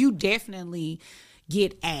 But you definitely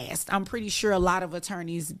get asked. I'm pretty sure a lot of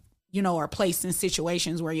attorneys, you know, are placed in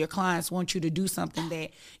situations where your clients want you to do something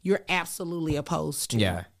that you're absolutely opposed to.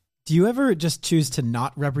 Yeah. Do you ever just choose to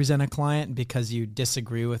not represent a client because you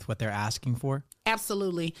disagree with what they're asking for?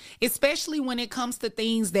 Absolutely. Especially when it comes to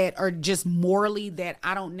things that are just morally that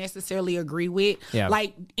I don't necessarily agree with. Yeah.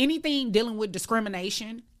 Like anything dealing with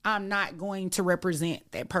discrimination, I'm not going to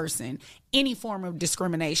represent that person. Any form of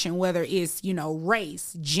discrimination, whether it's, you know,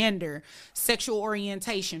 race, gender, sexual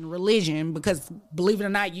orientation, religion, because believe it or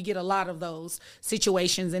not, you get a lot of those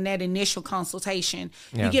situations in that initial consultation.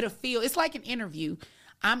 Yeah. You get a feel. It's like an interview.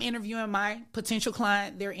 I'm interviewing my potential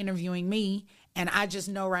client. They're interviewing me. And I just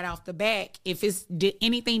know right off the back, if it's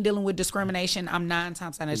anything dealing with discrimination, I'm 9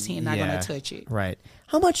 times out of 10 not going to touch it. Right.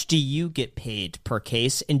 How much do you get paid per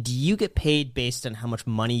case? And do you get paid based on how much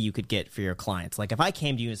money you could get for your clients? Like if I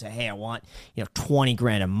came to you and said, hey, I want, you know, 20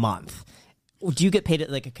 grand a month. Do you get paid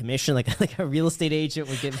like a commission, like a real estate agent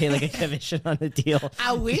would get paid like a commission on a deal?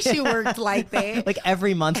 I wish it worked like that. Like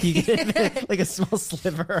every month you get like a small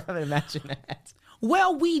sliver of it. Imagine that.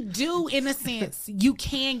 Well, we do, in a sense. You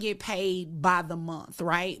can get paid by the month,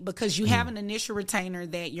 right? Because you have an initial retainer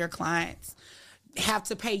that your clients have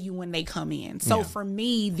to pay you when they come in. So for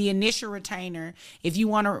me, the initial retainer, if you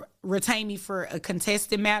want to retain me for a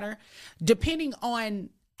contested matter, depending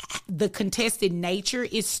on the contested nature,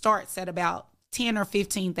 it starts at about $10,000 or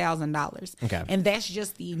 $15,000. Okay. And that's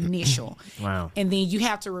just the initial. Wow. And then you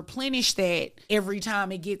have to replenish that every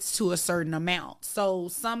time it gets to a certain amount. So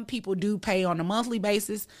some people do pay on a monthly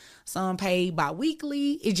basis. Some pay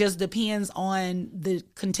bi-weekly. It just depends on the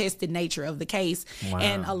contested nature of the case. Wow.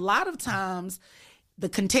 And a lot of times the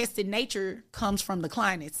contested nature comes from the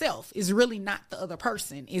client itself. It's really not the other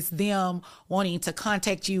person. It's them wanting to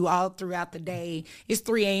contact you all throughout the day. It's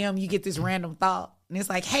 3 a.m. You get this random thought. And it's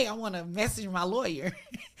like, hey, I want to message my lawyer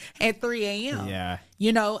at 3 a.m. Yeah.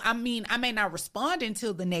 You know, I mean, I may not respond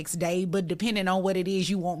until the next day, but depending on what it is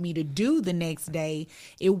you want me to do the next day,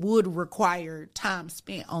 it would require time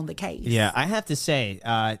spent on the case. Yeah, I have to say,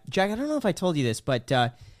 Jack, I don't know if I told you this, but,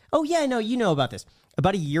 oh yeah, I know, you know about this.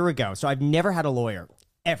 About a year ago, so I've never had a lawyer,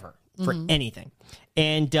 ever, for anything.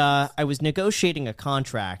 And I was negotiating a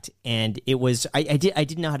contract, and it was I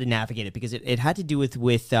didn't know how to navigate it because it had to do with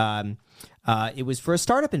it was for a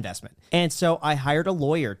startup investment, and so I hired a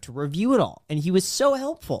lawyer to review it all, and he was so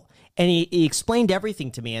helpful, and he explained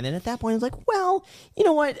everything to me, and then at that point I was like, well, you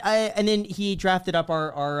know what? And then he drafted up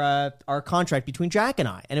our contract between Jack and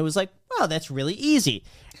I, and it was like, wow, that's really easy.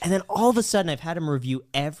 And then all of a sudden I've had him review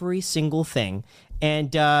every single thing,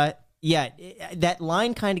 and yeah, that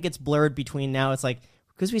line kind of gets blurred between now. It's like,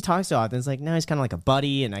 because we talk so often, it's like now he's kind of like a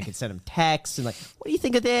buddy, and I can send him texts and like, what do you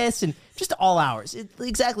think of this? And just all hours.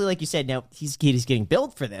 Exactly like you said. Now he's getting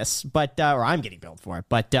billed for this, but or I'm getting billed for it.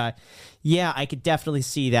 But yeah, I could definitely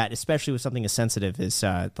see that, especially with something as sensitive as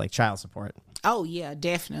like child support. Oh yeah,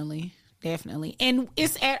 definitely. Definitely. And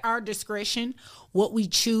it's at our discretion what we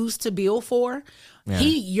choose to bill for. Yeah.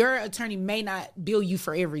 Your attorney may not bill you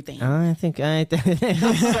for everything. I think I see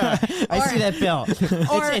that bill.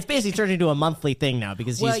 It's basically turned into a monthly thing now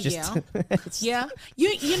because he's just yeah.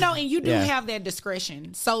 You know, and you do have that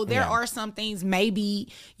discretion. So there are some things maybe,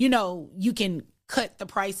 you know, you can cut the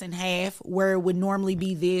price in half, where it would normally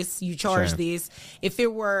be this, you charge Sure. this. If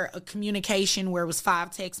it were a communication where it was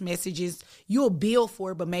 5 text messages, you'll bill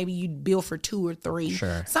for it, but maybe you'd bill for 2 or 3.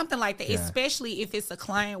 Sure. Something like that, especially if it's a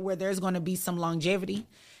client where there's going to be some longevity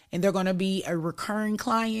and they're going to be a recurring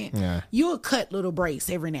client. Yeah. You'll cut little breaks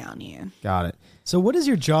every now and then. Got it. So what does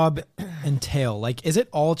your job entail? Like, is it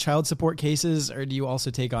all child support cases, or do you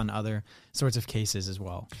also take on other sorts of cases as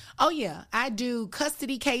well? Oh, yeah. I do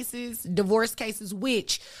custody cases, divorce cases,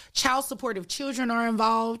 which child support, if children are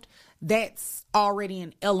involved, that's already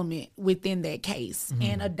an element within that case,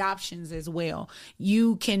 and adoptions as well.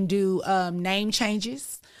 You can do name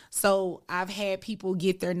changes. So I've had people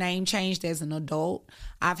get their name changed as an adult.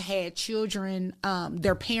 I've had children,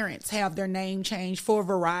 their parents have their name changed for a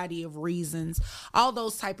variety of reasons, all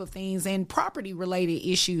those type of things, and property related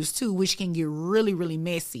issues too, which can get really, really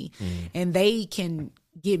messy, and they can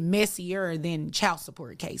get messier than child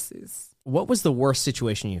support cases. What was the worst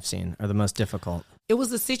situation you've seen, or the most difficult? It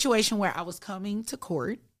was a situation where I was coming to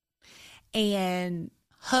court, and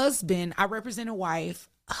I represent a wife.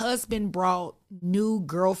 Husband brought new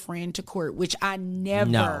girlfriend to court, which I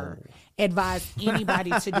never advise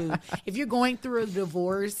anybody to do. If you're going through a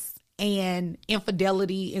divorce and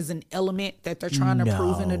infidelity is an element that they're trying to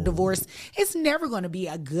prove in a divorce, it's never going to be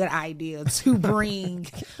a good idea to bring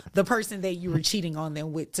the person that you were cheating on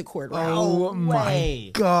them with to court. Right? Oh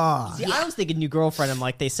my God. See, I was thinking new girlfriend. I'm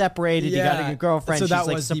like, they separated. You got a new girlfriend. So She's that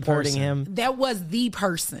like was the supporting person. him. That was the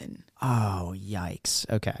person. Oh, yikes.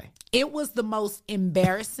 Okay. It was the most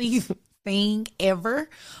embarrassing thing ever,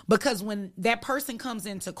 because when that person comes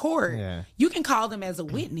into court, you can call them as a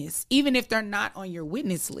witness, even if they're not on your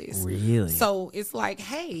witness list. Really? So it's like,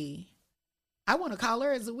 hey, I want to call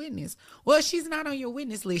her as a witness. Well, she's not on your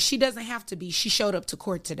witness list. She doesn't have to be. She showed up to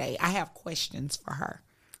court today. I have questions for her,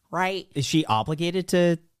 right? Is she obligated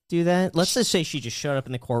to do that? Let's just say she just showed up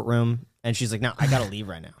in the courtroom and she's like, no, I got to leave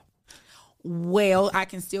right now. Well, I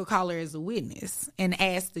can still call her as a witness and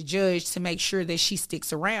ask the judge to make sure that she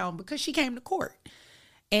sticks around because she came to court.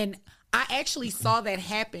 And I actually saw that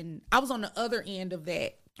happen. I was on the other end of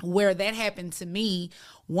that, where that happened to me.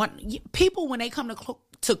 People, when they come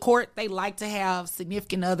to court, they like to have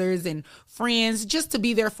significant others and friends just to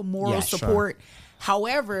be there for moral support.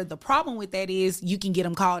 However, the problem with that is you can get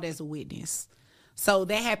them called as a witness. So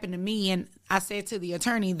that happened to me, and I said to the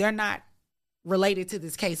attorney, they're not related to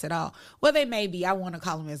this case at all. Well, they may be. I want to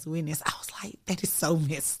call them as a witness. I was like, that is so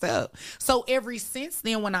messed up. So ever since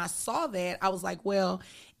then, when I saw that, I was like, well,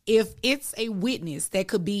 if it's a witness that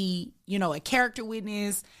could be, a character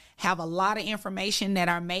witness, have a lot of information that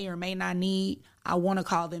I may or may not need, I want to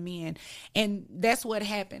call them in. And that's what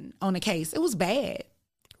happened on the case. It was bad.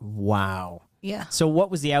 Wow. Yeah. So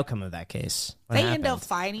what was the outcome of that case? What They happened? end up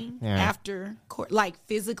fighting Yeah. after court, like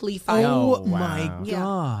physically fighting. Oh, my wow. Yeah.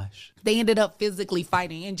 gosh. They ended up physically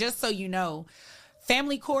fighting. And just so you know,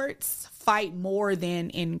 family courts fight more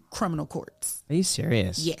than in criminal courts. Are you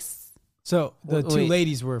serious? Yes. So the two Wait.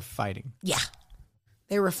 ladies were fighting Yeah.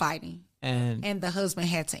 They were fighting. and And the husband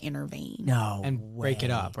had to intervene. No. break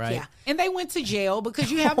it up, right? Yeah. And they went to jail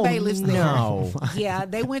because you have bailiffs there. no. Yeah,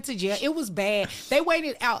 they went to jail. It was bad. They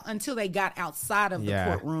waited out until they got outside of the Yeah.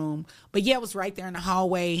 courtroom. But yeah, it was right there in the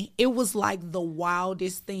hallway. It was like the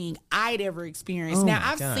wildest thing I'd ever experienced. Oh now,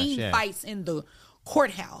 my I've gosh, seen yeah. fights in the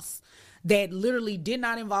courthouse that literally did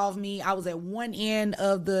not involve me. I was at one end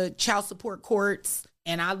of the child support courts,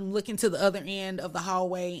 and I'm looking to the other end of the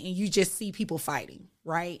hallway, and you just see people fighting,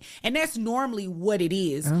 right? And that's normally what it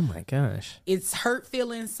is. Oh my gosh. It's hurt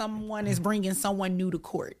feelings. Someone is bringing someone new to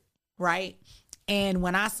court, right? And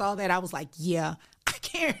when I saw that, I was like, yeah,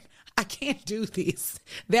 I can't do this.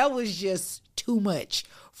 That was just too much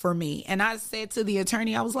for me. And I said to the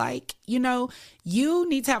attorney, I was like, you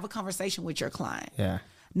need to have a conversation with your client. Yeah.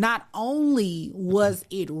 Not only was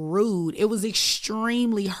it rude, it was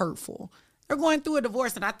extremely hurtful. They're going through a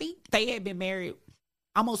divorce, and I think they had been married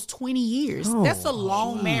almost 20 years. That's a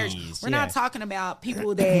long marriage. We're not talking about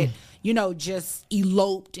people that, just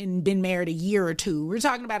eloped and been married a year or two. We're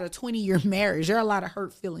talking about a 20-year marriage. There are a lot of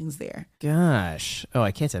hurt feelings there. Gosh. Oh,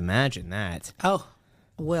 I can't imagine that. Oh,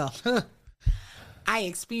 well, I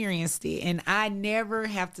experienced it, and I never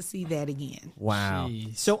have to see that again. Wow.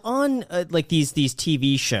 Jeez. So on like these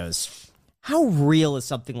TV shows, how real is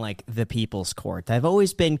something like The People's Court? I've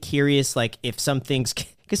always been curious, like if some things,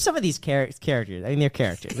 because some of these characters, I mean, they're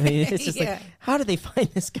characters. I mean, it's just Yeah. like, how do they find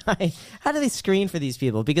this guy? How do they screen for these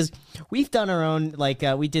people? Because we've done our own, like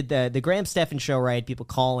we did the Graham Stephan show, right? People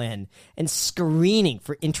call in, and screening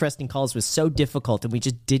for interesting calls was so difficult, and we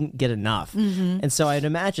just didn't get enough. And so I'd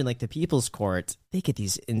imagine like The People's Court, they get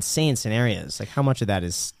these insane scenarios. Like how much of that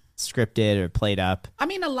is scripted or played up? I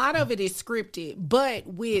mean, a lot of it is scripted, but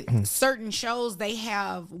with certain shows, they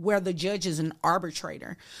have where the judge is an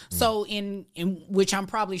arbitrator. So in which I'm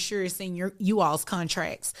probably sure is in you all's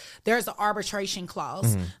contracts, there's an arbitration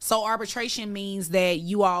clause. So arbitration means that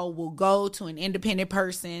you all will go to an independent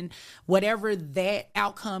person, whatever that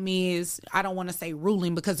outcome is. I don't want to say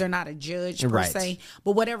ruling because they're not a judge per se,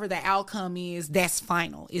 but whatever the outcome is, that's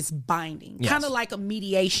final. It's binding, kind of like a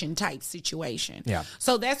mediation type situation. Yeah.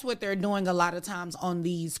 So that's what they're doing a lot of times on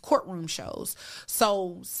these courtroom shows.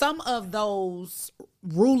 So some of those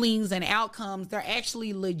rulings and outcomes, they're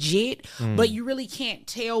actually legit, but you really can't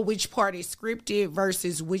tell which part is scripted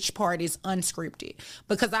versus which part is unscripted.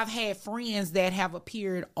 Because I've had friends that have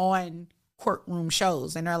appeared on courtroom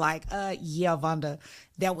shows and they're like, yeah, Vonda,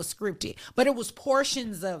 that was scripted. But it was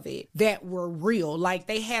portions of it that were real. Like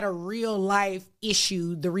they had a real life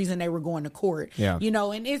issue, the reason they were going to court. Yeah. You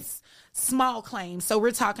know, and it's small claims. So we're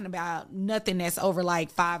talking about nothing that's over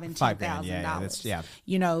like $5,000 and $10,000. Yeah.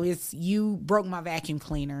 You know, it's you broke my vacuum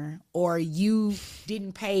cleaner or you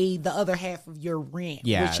didn't pay the other half of your rent,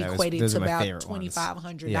 which equated to about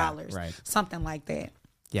 $2,500. Right. Something like that.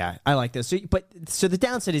 Yeah, I like this. So the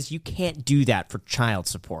downside is you can't do that for child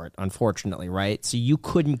support, unfortunately, right? So you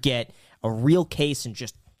couldn't get a real case and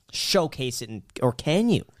just showcase it, or can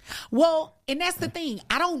you? Well, and that's the thing.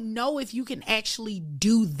 I don't know if you can actually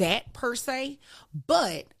do that per se,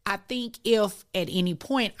 but I think if at any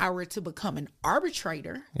point I were to become an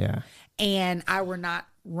arbitrator and I were not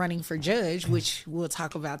running for judge, which we'll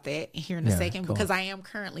talk about that here in a second, because I am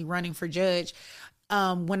currently running for judge.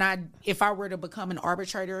 If I were to become an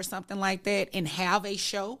arbitrator or something like that and have a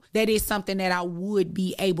show, that is something that I would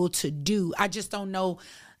be able to do. I just don't know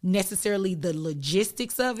necessarily the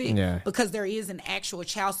logistics of it because there is an actual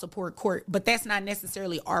child support court, but that's not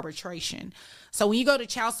necessarily arbitration. So when you go to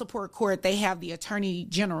child support court, they have the attorney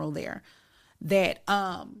general there that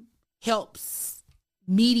helps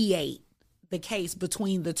mediate the case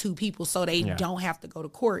between the two people so they don't have to go to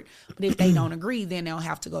court. But if they don't agree, then they'll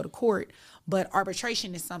have to go to court. But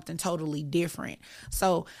arbitration is something totally different.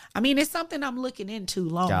 So, I mean, it's something I'm looking into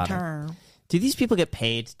long term. Do these people get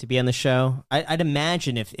paid to be on the show? I'd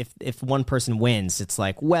imagine if one person wins, it's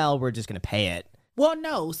like, well, we're just going to pay it. Well,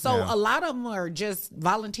 no. So a lot of them are just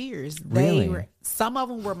volunteers. Really? Some of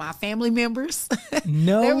them were my family members.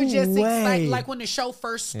 No They were just way. excited. Like when the show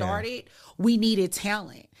first started, we needed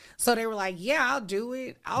talent. So they were like, yeah, I'll do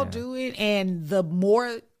it. I'll do it. And the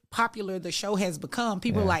more popular the show has become,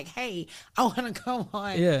 people are like, hey, I want to come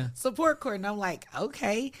on support court. And I'm like,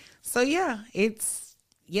 okay. So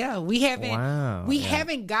we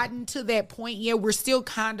haven't gotten to that point yet. We're still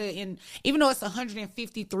kind of in, even though it's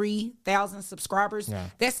 153,000 subscribers,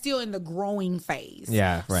 that's still in the growing phase.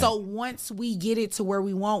 Yeah, right. So once we get it to where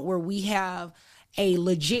we want, where we have a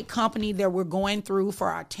legit company that we're going through for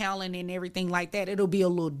our talent and everything like that, it'll be a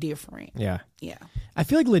little different. Yeah. Yeah. I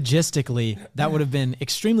feel like logistically that would have been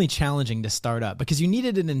extremely challenging to start up because you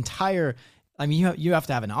needed an entire, I mean, you have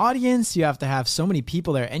to have an audience, you have to have so many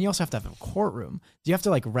people there, and you also have to have a courtroom. Do you have to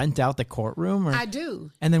like rent out the courtroom? I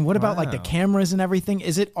do. And then what about like the cameras and everything?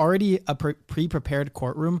 Is it already a pre-prepared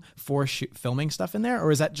courtroom for filming stuff in there?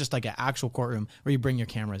 Or is that just like an actual courtroom where you bring your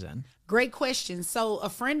cameras in? Great question. So a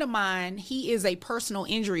friend of mine, he is a personal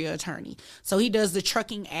injury attorney. So he does the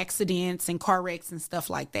trucking accidents and car wrecks and stuff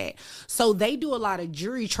like that. So they do a lot of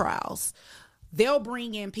jury trials. They'll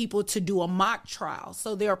bring in people to do a mock trial.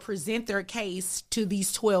 So they'll present their case to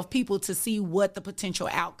these 12 people to see what the potential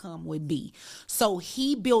outcome would be. So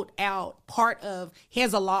he built out he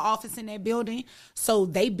has a law office in that building. So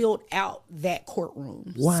they built out that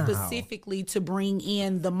courtroom specifically to bring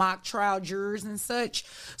in the mock trial jurors and such.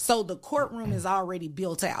 So the courtroom is already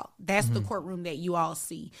built out. That's the courtroom that you all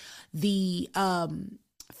see. The,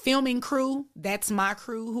 filming crew, that's my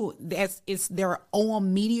crew, it's their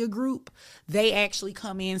OM media group. They actually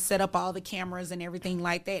come in, set up all the cameras and everything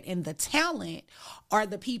like that. And the talent are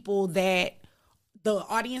the people that the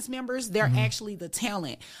audience members, they're actually the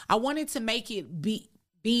talent. I wanted to make it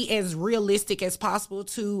be as realistic as possible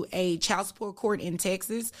to a child support court in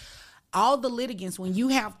Texas. All the litigants, when you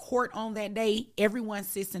have court on that day, everyone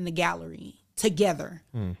sits in the gallery together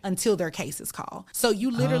until their case is called. So you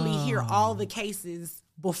literally hear all the cases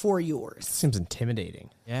before yours. Seems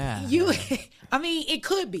intimidating. Yeah. I mean, it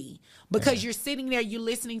could be because you're sitting there, you're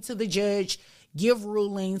listening to the judge give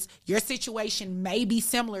rulings. Your situation may be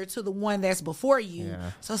similar to the one that's before you.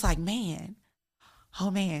 Yeah. So it's like, man,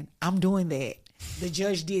 I'm doing that. The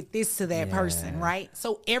judge did this to that person, right?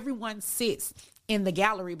 So everyone sits in the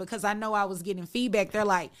gallery because I know I was getting feedback. They're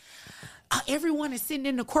like, everyone is sitting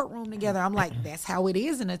in the courtroom together. I'm like, that's how it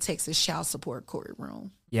is in a Texas child support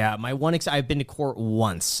courtroom. Yeah, my one I've been to court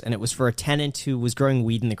once, and it was for a tenant who was growing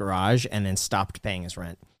weed in the garage and then stopped paying his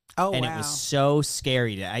rent. Oh, and wow. it was so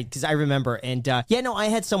scary because I remember. And I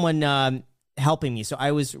had someone helping me, so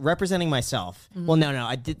I was representing myself. Mm-hmm. Well,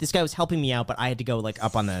 no, this guy was helping me out, but I had to go like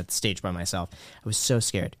up on the stage by myself. I was so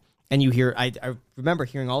scared. And you hear, I remember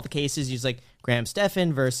hearing all the cases. He's like Graham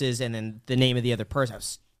Stephan versus, and then the name of the other person. I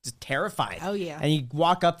was just terrified. Oh, yeah. And you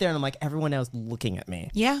walk up there, and I'm like, everyone else looking at me.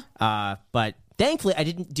 Yeah. But thankfully, I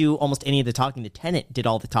didn't do almost any of the talking. The tenant did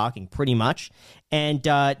all the talking pretty much, and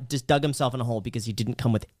just dug himself in a hole because he didn't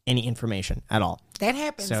come with any information at all. That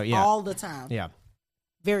happens So, yeah. all the time. Yeah.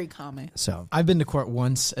 Very common. So I've been to court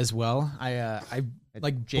once as well. I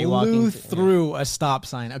like Jaywalking blew thing, yeah. through a stop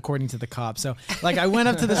sign according to the cop. So like I went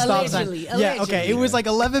up to the stop sign. Yeah, okay. It was like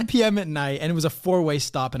 11 p.m. at night, and it was a 4-way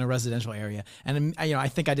stop in a residential area. And I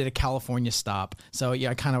think I did a California stop. So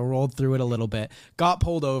yeah, I kind of rolled through it a little bit, got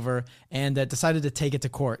pulled over, and decided to take it to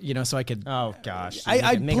court. So I could. oh gosh,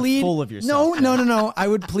 I make plead a fool of yourself. No. I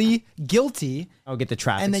would plead guilty. Oh, get the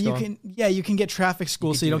traffic. And then score? you can get traffic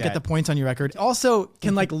school, so you do don't get that. the points on your record. Also,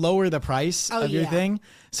 can like lower the price of your yeah. thing.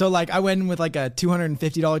 So like I went in with like a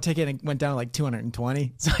 $250 ticket and it went down to like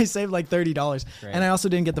 $220. So I saved like $30. And I also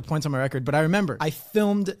didn't get the points on my record. But I remember I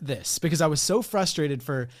filmed this because I was so frustrated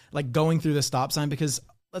for like going through the stop sign because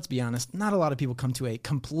let's be honest, not a lot of people come to a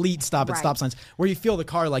complete stop at Right. stop signs where you feel the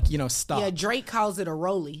car like, stop. Yeah, Drake calls it a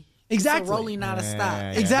rollie. Exactly. It's a rollie, not a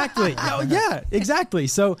stop. Exactly. Oh, yeah, exactly.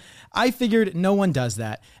 So I figured no one does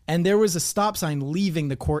that. And there was a stop sign leaving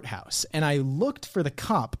the courthouse. And I looked for the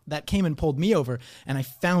cop that came and pulled me over, and I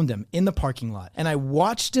found him in the parking lot. And I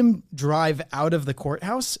watched him drive out of the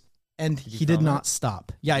courthouse, and he did not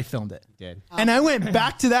stop. Yeah, I filmed it. You did. And I went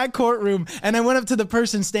back to that courtroom, and I went up to the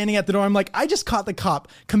person standing at the door. I'm like, I just caught the cop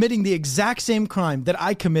committing the exact same crime that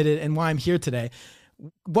I committed and why I'm here today.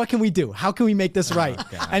 What can we do? How can we make this right?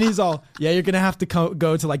 And he's all, yeah, you're going to have to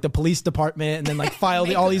go to like the police department and then like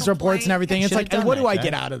file all these reports and everything. It's Should've like, and done what that, do I right?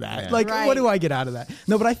 get out of that? Yeah. Like, Right. what do I get out of that?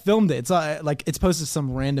 No, but I filmed it. It's like, it's posted to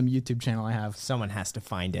some random YouTube channel I have. Someone has to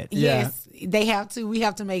find it. Yeah. Yes, they have to. We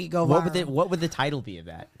have to make it go What viral. would the title be of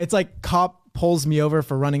that? It's like cop pulls me over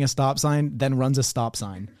for running a stop sign, then runs a stop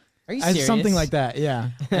sign. Are you It's serious? something like that.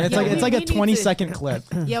 Yeah. And it's Yeah, like, it's we like a need to- 20-second clip.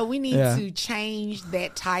 Yeah, we need Yeah. to change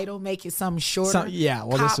that title, make it something shorter. Yeah,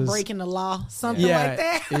 well, Cop this is- breaking the law, something Yeah. like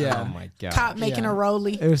that. Yeah. Oh my god. Cop making a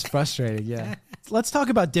rollie. It was frustrating, yeah. Let's talk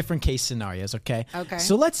about different case scenarios, okay? Okay.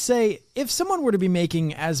 So let's say if someone were to be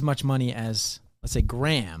making as much money as, let's say,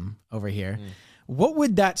 Graham over here, what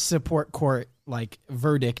would that support court like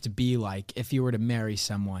verdict be like if you were to marry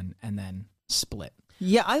someone and then split?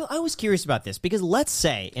 Yeah, I was curious about this because let's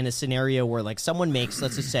say in a scenario where like someone makes,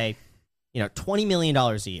 let's just say, $20 million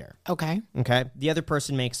a year. Okay. Okay. The other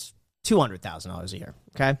person makes $200,000 a year.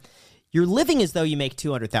 Okay. You're living as though you make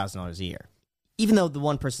 $200,000 a year, even though the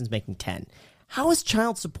one person's making 10. How is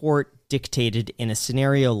child support dictated in a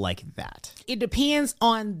scenario like that? It depends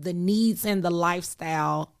on the needs and the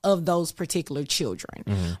lifestyle of those particular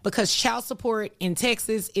children. Because child support in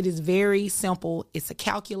Texas, it is very simple. It's a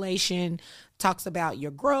calculation, talks about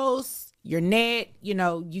your gross, your net,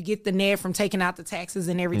 you get the net from taking out the taxes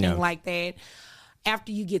and everything like that.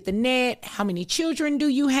 After you get the net, how many children do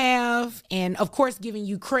you have? And of course, giving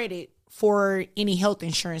you credit for any health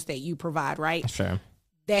insurance that you provide, right? Sure.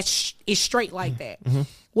 It's straight like that.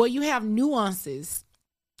 Well, you have nuances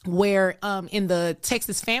where in the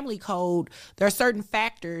Texas Family Code, there are certain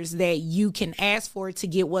factors that you can ask for to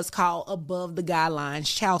get what's called above the guidelines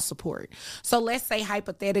child support. So let's say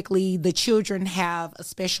hypothetically the children have a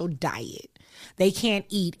special diet. They can't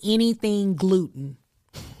eat anything gluten,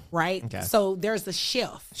 right? Okay. So there's a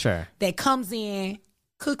chef Sure. that comes in,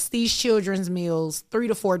 cooks these children's meals 3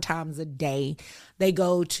 to 4 times a day. They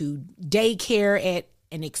go to daycare at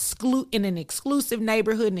in an exclusive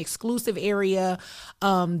neighborhood, an exclusive area.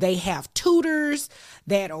 They have tutors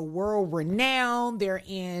that are world renowned. They're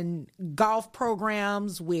in golf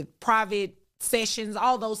programs with private sessions,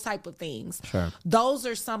 all those type of things. Sure. Those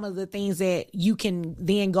are some of the things that you can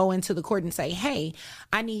then go into the court and say, hey,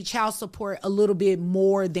 I need child support a little bit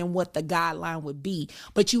more than what the guideline would be.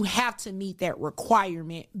 But you have to meet that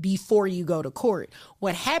requirement before you go to court.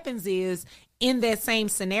 What happens is, in that same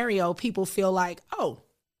scenario, people feel like, oh,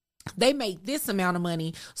 they make this amount of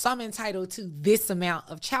money, so I'm entitled to this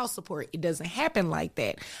amount of child support. It doesn't happen like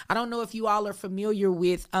that. I don't know if you all are familiar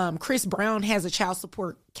with Chris Brown has a child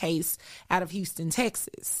support case out of Houston,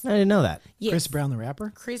 Texas. I didn't know that. Yes. Chris Brown, the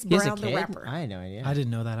rapper? Chris He has a Brown, the kid? rapper. I had no idea. I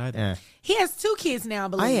didn't know that either. Yeah. He has 2 kids now, I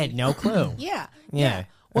believe. I had no clue. Yeah. Yeah.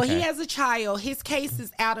 Well, Okay. he has a child. His case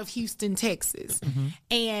is out of Houston, Texas.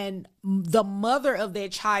 And the mother of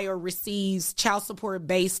that child receives child support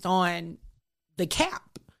based on the cap.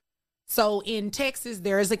 So in Texas,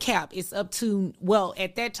 there is a cap. It's up to, well,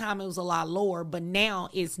 at that time it was a lot lower, but now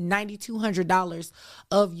it's $9,200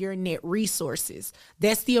 of your net resources.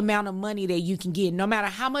 That's the amount of money that you can get. No matter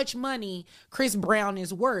how much money Chris Brown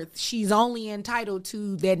is worth, she's only entitled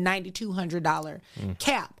to that $9,200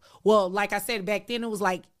 cap. Well, like I said, back then it was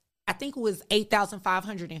like, I think it was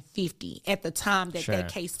 $8,550 at the time that Sure.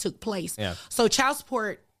 that case took place. Yeah. So child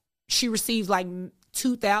support, she received like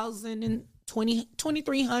 $2,000 and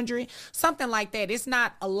 $2,300, something like that. It's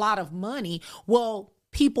not a lot of money. Well,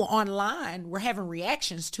 people online were having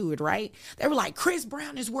reactions to it, right? They were like, Chris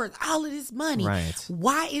Brown is worth all of this money. Right.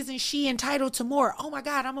 Why isn't she entitled to more? Oh my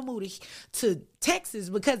God, I'm gonna move to Texas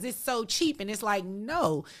because it's so cheap. And it's like,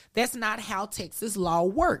 no, that's not how Texas law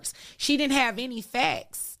works. She didn't have any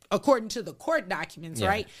facts, according to the court documents,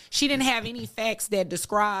 right? She didn't have any facts that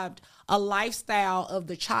described a lifestyle of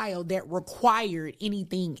the child that required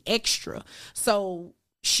anything extra. So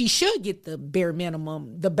she should get the bare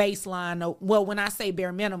minimum, the baseline. Well, when I say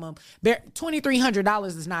bare minimum,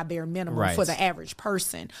 $2,300 is not bare minimum Right. for the average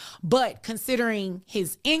person. But considering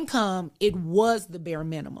his income, it was the bare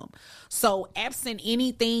minimum. So absent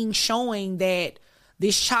anything showing that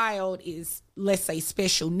this child is, let's say,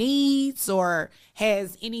 special needs or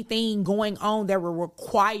has anything going on that will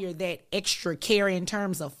require that extra care in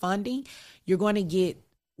terms of funding, you're going to get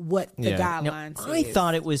what the guidelines Now, I says.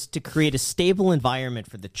 thought it was to create a stable environment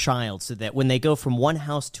for the child so that when they go from one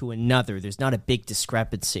house to another, there's not a big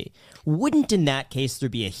discrepancy. Wouldn't, in that case, there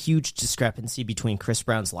be a huge discrepancy between Chris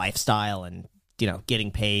Brown's lifestyle and, getting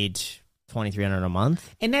paid $2,300 a month?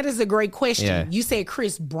 And that is a great question. Yeah. You said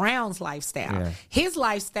Chris Brown's lifestyle. Yeah. His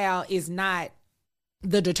lifestyle is not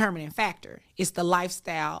the determining factor. It's the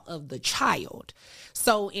lifestyle of the child.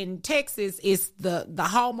 So in Texas, it's the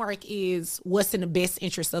hallmark is what's in the best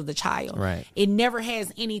interest of the child. Right. It never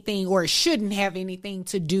has anything, or it shouldn't have anything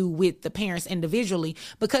to do with the parents individually,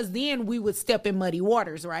 because then we would step in muddy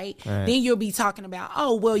waters, right? Then you'll be talking about,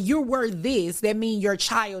 oh, well, you're worth this. That means your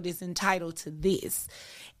child is entitled to this.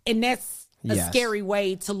 And that's a Yes. scary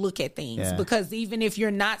way to look at things, Yeah. because even if you're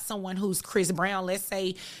not someone who's Chris Brown, let's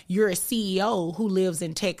say you're a CEO who lives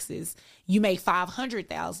in Texas, you make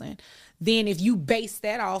 $500,000. Then if you base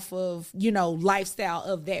that off of, lifestyle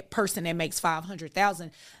of that person that makes $500,000,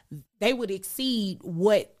 they would exceed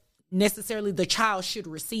what necessarily the child should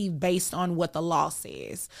receive based on what the law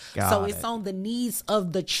says. So it's on the needs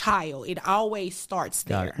of the child. It always starts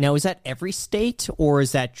Got there. it. Now, is that every state or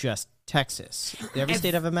is that just Texas? Does every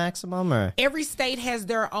state have a maximum, or? Every state has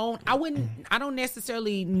their own. I don't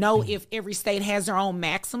necessarily know if every state has their own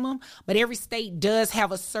maximum, but every state does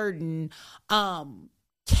have a certain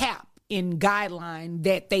cap in guideline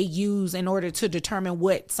that they use in order to determine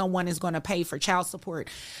what someone is going to pay for child support.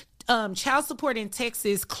 Child support in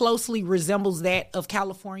Texas closely resembles that of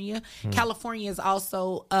California. California is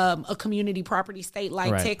also a community property state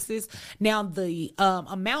like Right. Texas. Now, the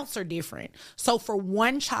amounts are different. So for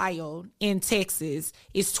one child in Texas,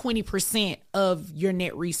 it's 20% of your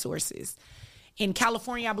net resources. In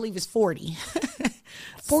California, I believe it's 40.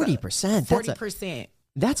 40%. 40%.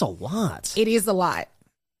 That's a lot. It is a lot,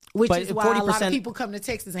 which But is why a lot of 40% people come to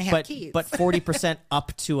Texas and have kids. But 40%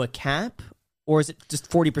 up to a cap? Or is it just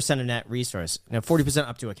 40% of net resource? No, 40%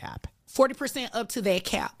 up to a cap. 40% up to that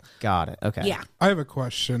cap. Got it. Okay. Yeah. I have a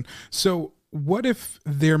question. So, what if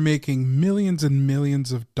they're making millions and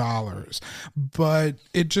millions of dollars, but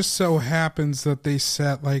it just so happens that they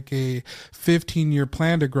set like a 15-year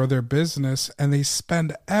plan to grow their business and they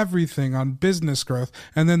spend everything on business growth,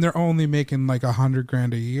 and then they're only making like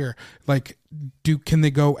 $100,000 a year? Like, can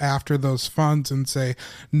they go after those funds and say,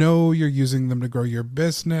 no, you're using them to grow your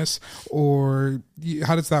business? Or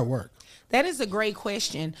how does that work? That is a great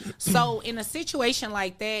question. So in a situation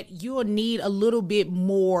like that, you'll need a little bit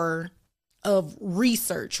more of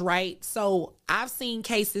research, right? So I've seen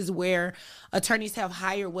cases where attorneys have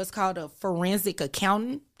hired what's called a forensic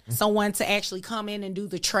accountant, someone to actually come in and do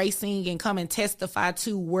the tracing and come and testify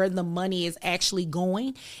to where the money is actually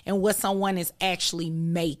going and what someone is actually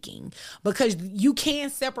making, because you can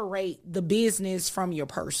separate the business from your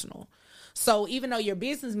personal. So even though your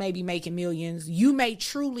business may be making millions, you may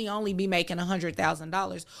truly only be making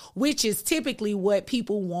 $100,000, which is typically what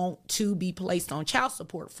people want to be placed on child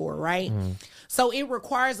support for, right? So it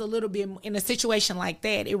requires a little bit, in a situation like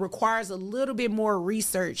that, it requires a little bit more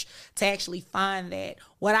research to actually find that.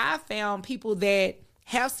 What I found, people that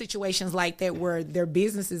have situations like that where their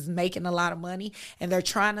business is making a lot of money and they're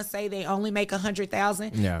trying to say they only make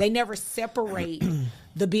 $100,000, Yeah. they never separate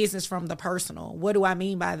the business from the personal. What do I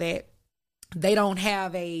mean by that? They don't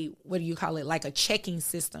have like a checking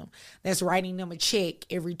system that's writing them a check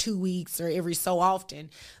every 2 weeks or every so often.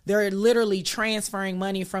 They're literally transferring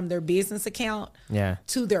money from their business account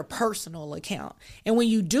to their personal account. And when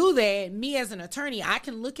you do that, me as an attorney, I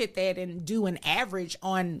can look at that and do an average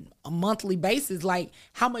on a monthly basis, like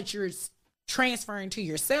how much you're transferring to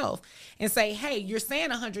yourself, and say, hey, you're saying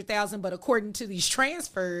 100,000, but according to these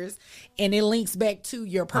transfers, and it links back to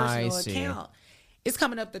your personal account, it's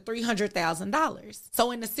coming up to $300,000.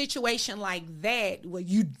 So in a situation like that, well,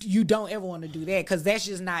 you don't ever want to do that, because that's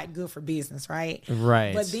just not good for business, right?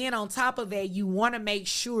 Right. But then on top of that, you want to make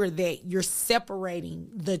sure that you're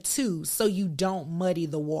separating the two so you don't muddy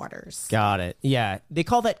the waters. Got it. Yeah, they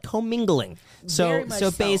call that commingling. Very much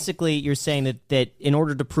so. Basically, you're saying that in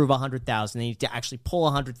order to prove 100,000, they need to actually pull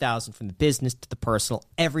 100,000 from the business to the personal.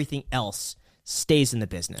 Everything else stays in the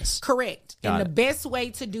business. Correct. Got and it. the best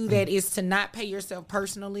way to do that is to not pay yourself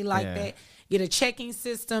personally like that. Get a checking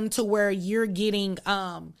system to where you're getting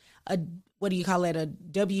a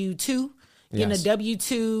W-2. Getting a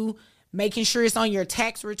W-2, making sure it's on your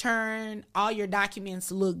tax return, all your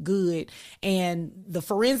documents look good. And the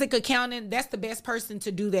forensic accountant, that's the best person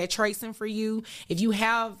to do that tracing for you. If you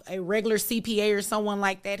have a regular CPA or someone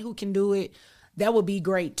like that who can do it, that would be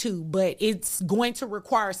great too. But it's going to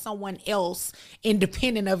require someone else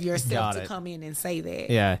independent of yourself to come in and say that.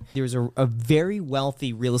 Yeah. There was a very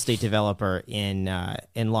wealthy real estate developer in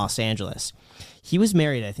Los Angeles. He was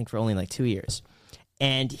married, I think, for only like 2 years.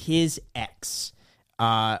 And his ex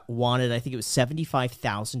wanted, I think it was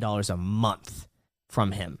 $75,000 a month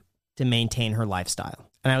from him to maintain her lifestyle.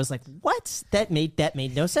 And I was like, what? That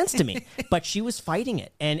made no sense to me. But she was fighting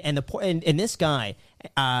it. And this guy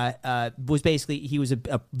was basically, he was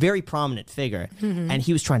a very prominent figure, and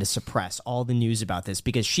he was trying to suppress all the news about this,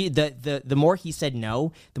 because the more he said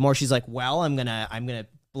no, the more she's like, well, I'm gonna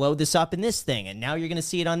blow this up in this thing, and now you're gonna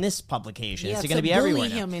see it on this publication. It's gonna be everywhere.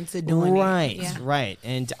 Bully him into doing it. Right.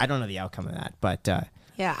 And I don't know the outcome of that, but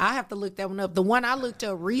yeah, I have to look that one up. The one I looked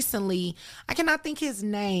up recently, I cannot think his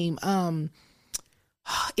name.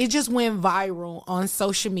 It just went viral on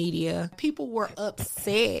social media. People were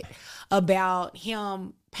upset about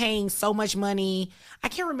him paying so much money. I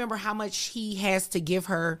can't remember how much he has to give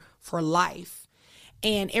her for life.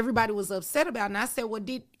 And everybody was upset about it. And I said, well,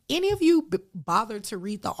 did any of you bother to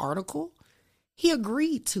read the article? He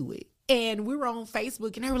agreed to it. And we were on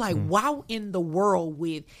Facebook, and they were like, why in the world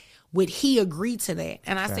would he agree to that?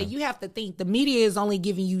 And I said, you have to think the media is only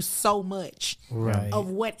giving you so much of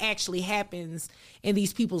what actually happens in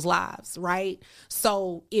these people's lives, right?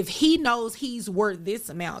 So if he knows he's worth this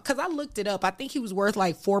amount, because I looked it up, I think he was worth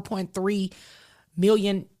like $4.3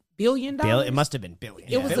 billion. it must have been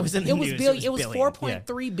billion. It was billion. It was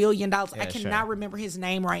 $4.3 billion. I cannot remember his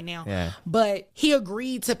name right now. But he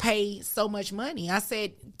agreed to pay so much money. I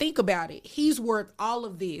said, think about it. He's worth all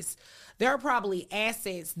of this. There are probably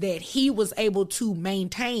assets that he was able to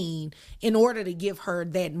maintain in order to give her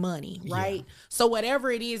that money, right? So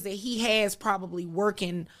whatever it is that he has probably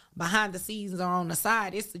working behind the scenes or on the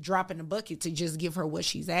side, it's a drop in the bucket to just give her what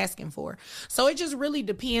she's asking for. So it just really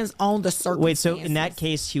depends on the circumstances. Wait, so in that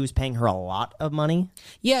case, he was paying her a lot of money?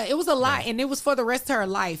 Yeah, it was a lot, and it was for the rest of her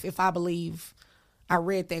life, if I believe I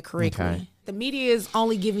read that correctly. Okay. The media is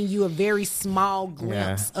only giving you a very small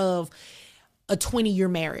glimpse of a 20-year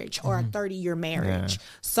marriage or a 30-year marriage.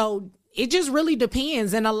 So it just really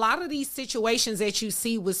depends. And a lot of these situations that you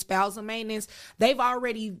see with spousal maintenance, they've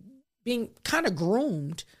already been kind of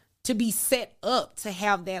groomed to be set up to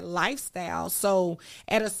have that lifestyle. So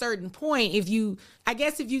at a certain point, if you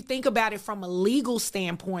think about it from a legal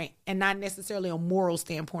standpoint and not necessarily a moral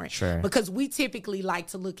standpoint, because we typically like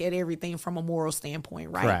to look at everything from a moral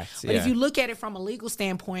standpoint, right? Correct, but if you look at it from a legal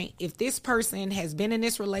standpoint, if this person has been in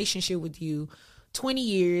this relationship with you 20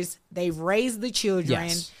 years, they've raised the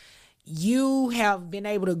children, you have been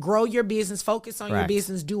able to grow your business, focus on your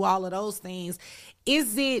business, do all of those things,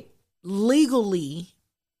 is it legally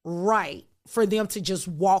right for them to just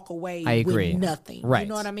walk away with nothing? Right. You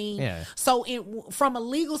know what I mean? Yeah. So from a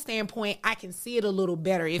legal standpoint, I can see it a little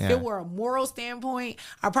better. If it were a moral standpoint,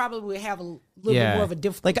 I probably would have a little bit more of a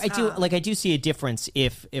difficult time. I do see a difference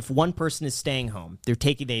if one person is staying home,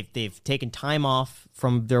 they've taken time off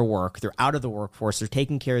from their work, they're out of the workforce, they're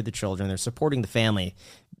taking care of the children, they're supporting the family.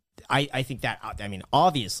 I think that,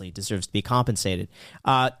 obviously deserves to be compensated.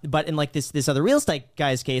 But in like this other real estate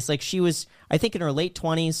guy's case, like she was, I think in her late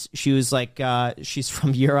 20s, she was like, she's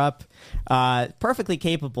from Europe, perfectly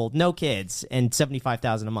capable, no kids, and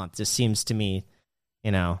 $75,000 a month just seems to me,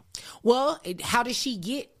 Well, how did she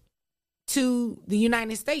get to the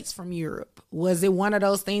United States from Europe? Was it one of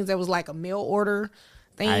those things that was like a mail order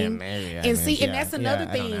thing? And that's another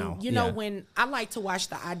thing, you know, when I like to watch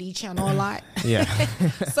the ID channel a lot.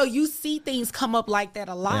 So you see things come up like that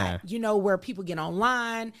a lot, you know, where people get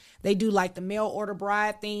online, they do like the mail order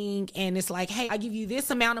bride thing. And it's like, hey, I give you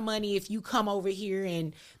this amount of money if you come over here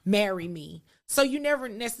and marry me. So you never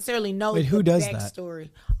necessarily know who does that? backstory.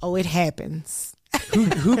 Oh, it happens.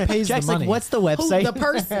 Who pays Jack's the money? like, what's the website?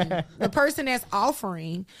 The person that's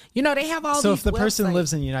offering, you know, they have all so these if the person websites.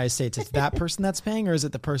 lives in the United States, it's that person that's paying, or is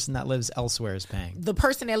it the person that lives elsewhere is paying? The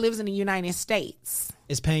person that lives in the United States.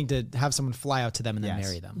 Is paying to have someone fly out to them and then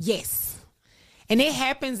marry them. Yes. And it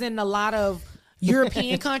happens in a lot of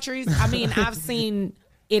European countries. I mean, I've seen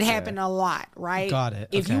it happen a lot, right? Got it.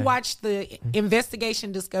 If you Okay. watch the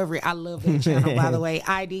Investigation Discovery, I love that channel, by the way,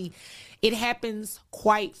 ID, it happens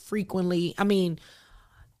quite frequently. I mean,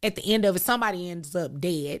 at the end of it, somebody ends up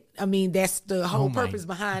dead. I mean, that's the whole purpose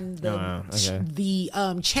behind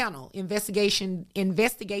the channel, Investigation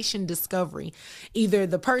Discovery. Either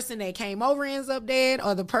the person that came over ends up dead,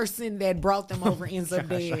 or the person that brought them over ends up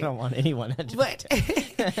dead. I don't want anyone to But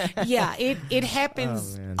yeah, it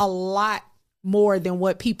happens a lot more than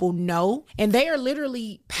what people know. And they are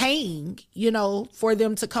literally paying, you know, for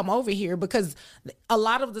them to come over here, because a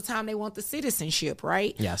lot of the time they want the citizenship,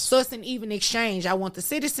 right? Yes. So it's an even exchange. I want the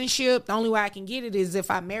citizenship. The only way I can get it is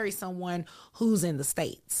if I marry someone who's in the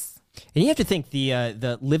States. And you have to think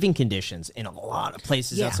the living conditions in a lot of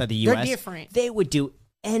places outside the they're U.S. different. They would do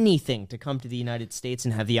anything to come to the United States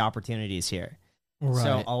and have the opportunities here. Right.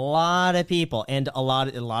 So a lot of people, and a lot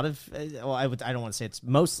of well, I don't want to say it's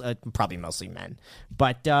probably mostly men,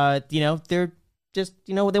 but you know, they're just,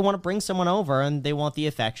 you know, they want to bring someone over and they want the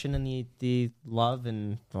affection and the love,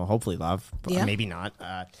 and well, hopefully love, but maybe not.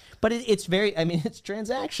 But it's very, I mean, it's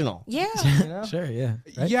transactional. Yeah. You know? Sure, yeah.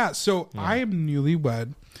 Right? Yeah, so I am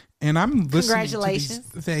newlywed, and I'm listening Congratulations.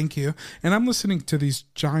 to these, thank you. And I'm listening to these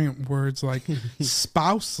giant words like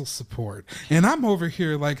spousal support. And I'm over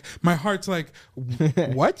here like, my heart's like,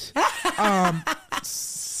 what?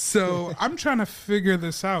 So I'm trying to figure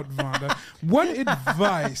this out, Vonda. What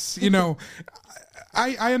advice, you know,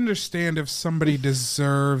 I understand if somebody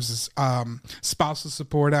deserves spousal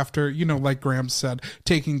support after, you know, like Graham said,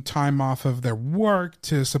 taking time off of their work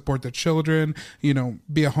to support their children, you know,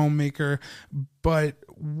 be a homemaker. But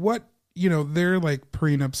what, you know, there are like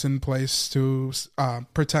prenups in place to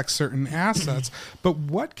protect certain assets. But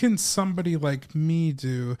what can somebody like me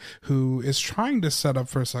do who is trying to set up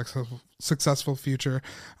for a successful future?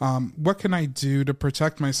 What can I do to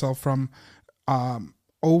protect myself from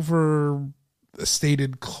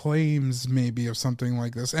overstated claims maybe of something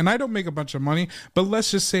like this? And I don't make a bunch of money, but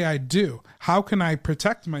let's just say I do. How can I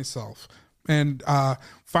protect myself and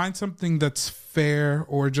find something that's fair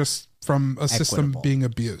or just from a system being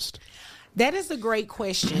abused? That is a great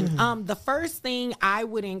question. The first thing I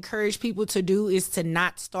would encourage people to do is to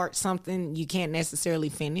not start something you can't necessarily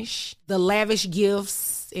finish. The lavish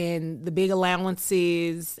gifts and the big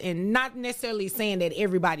allowances, and not necessarily saying that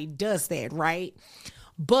everybody does that, right?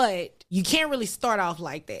 But you can't really start off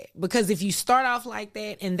like that, because if you start off like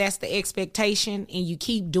that and that's the expectation and you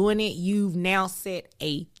keep doing it, you've now set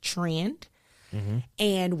a trend.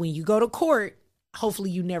 And when you go to court, hopefully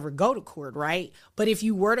you never go to court, right? But if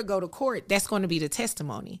you were to go to court, that's going to be the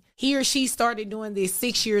testimony. He or she started doing this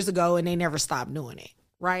 6 years ago and they never stopped doing it,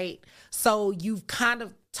 right? So you've kind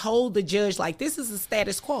of told the judge, like, this is the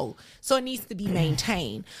status quo, so it needs to be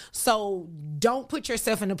maintained. So don't put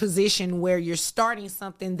yourself in a position where you're starting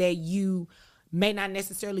something that you may not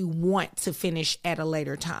necessarily want to finish at a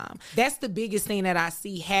later time. That's the biggest thing that I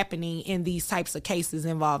see happening in these types of cases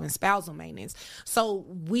involving spousal maintenance. So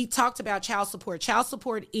we talked about child support. Child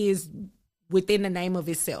support is within the name of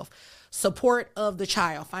itself. Support of the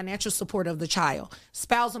child, financial support of the child.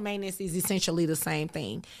 Spousal maintenance is essentially the same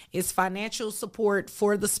thing. It's financial support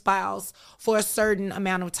for the spouse for a certain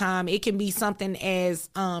amount of time. It can be something as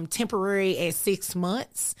temporary as 6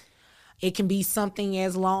 months. It can be something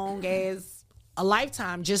as long as a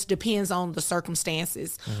lifetime, just depends on the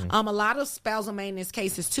circumstances. A lot of spousal maintenance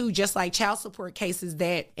cases too, just like child support cases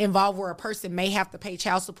that involve where a person may have to pay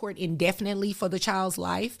child support indefinitely for the child's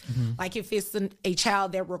life. Like if it's a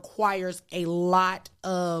child that requires a lot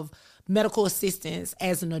of medical assistance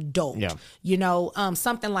as an adult, you know,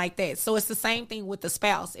 something like that. So it's the same thing with the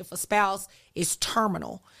spouse. If a spouse is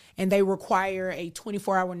terminal and they require a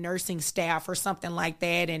 24-hour nursing staff or something like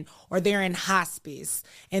that, or they're in hospice,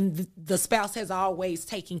 and the spouse has always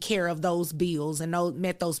taken care of those bills and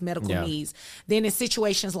met those medical needs, then in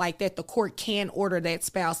situations like that, the court can order that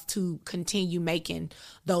spouse to continue making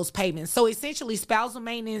those payments. So essentially, spousal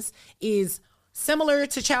maintenance is similar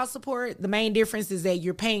to child support. The main difference is that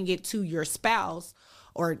you're paying it to your spouse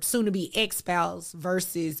or soon-to-be ex-spouse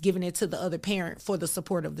versus giving it to the other parent for the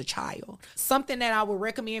support of the child. Something that I would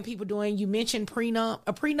recommend people doing, you mentioned prenup.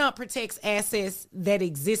 A prenup protects assets that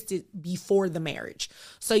existed before the marriage.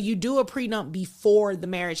 So you do a prenup before the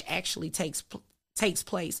marriage actually takes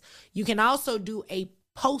place. You can also do a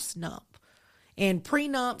postnup. And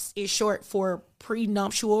prenups is short for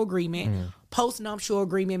prenuptial agreement. Postnuptial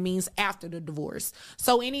agreement means after the divorce.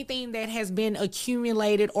 So anything that has been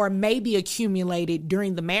accumulated or may be accumulated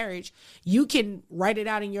during the marriage, you can write it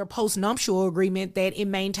out in your postnuptial agreement that it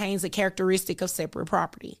maintains a characteristic of separate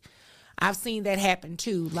property. I've seen that happen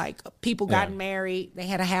too. Like people got married, they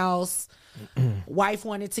had a house, wife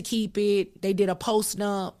wanted to keep it, they did a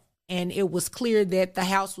postnup, and it was clear that the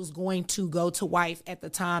house was going to go to wife at the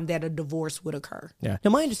time that a divorce would occur. Yeah.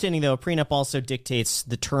 Now, my understanding, though, a prenup also dictates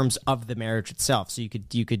the terms of the marriage itself. So you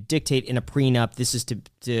could dictate in a prenup, this is to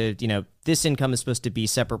this income is supposed to be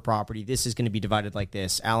separate property. This is going to be divided like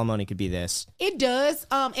this. Alimony could be this. It does,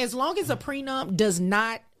 as long as a prenup does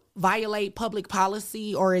not violate public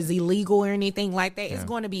policy or is illegal or anything like that, it's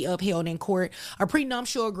going to be upheld in court. A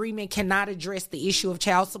prenuptial agreement cannot address the issue of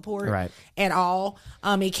child support at all.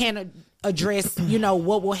 It can't address,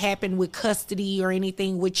 what will happen with custody or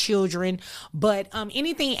anything with children. But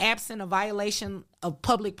anything absent a violation of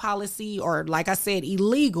public policy or, like I said,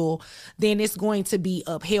 illegal, then it's going to be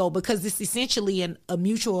upheld because it's essentially a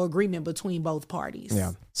mutual agreement between both parties.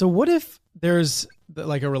 Yeah. So what if there's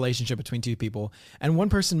like a relationship between two people and one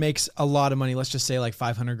person makes a lot of money, let's just say like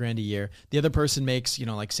 $500,000 a year. The other person makes,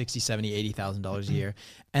 like $60,000, $70,000, $80,000 a year.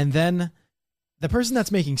 And then the person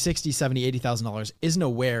that's making $60,000, $70,000, $80,000 isn't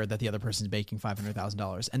aware that the other person's making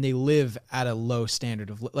 $500,000 and they live at a low standard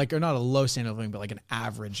of or not a low standard of living, but like an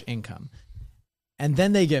average income. And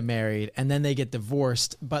then they get married and then they get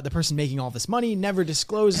divorced, but the person making all this money never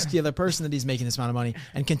discloses to the other person that he's making this amount of money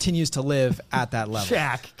and continues to live at that level.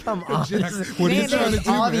 Jack, come on. Jack, what are you trying to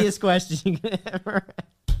do, man? Obvious question you could ever.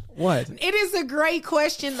 What? It is a great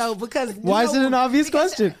question, though, because... Why is it an obvious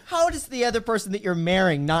question? How does the other person that you're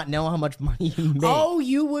marrying not know how much money you make? Oh,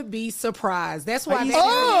 you would be surprised. That's why...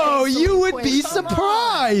 You would be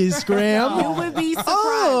surprised, Graham. You would be surprised.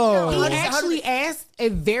 Oh. He actually asked a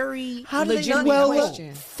very legitimate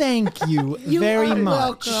question. Thank you very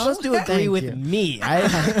much. You're supposed to agree with me. How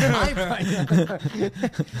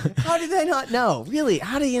do they not know? Really?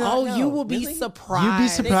 How do you not know? You will be surprised. You'd be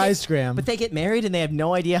surprised, Graham. But they get married and they have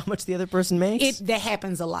no idea how much the other person makes? That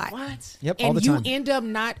happens a lot. What? Yep, And all the time. you end up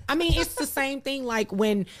not... I mean, it's the same thing like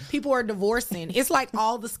when people are divorcing. It's like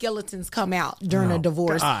all the skeletons come out during a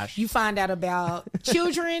divorce. Gosh. You find out about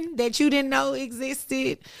children that you didn't know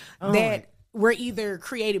existed, that were either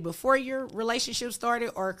created before your relationship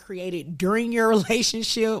started or created during your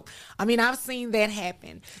relationship. I mean, I've seen that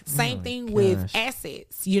happen. Same thing with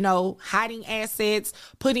assets, hiding assets,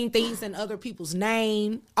 putting things in other people's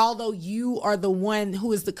name. Although you are the one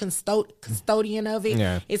who is the custodian of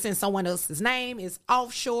it, it's in someone else's name, it's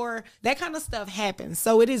offshore. That kind of stuff happens.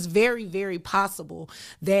 So it is very, very possible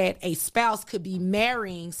that a spouse could be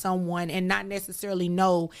marrying someone and not necessarily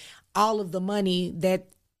know all of the money that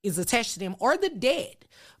is attached to them or the debt,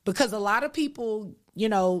 because a lot of people,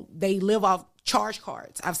 they live off charge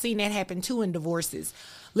cards. I've seen that happen too in divorces,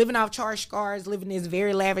 living off charge cards, living this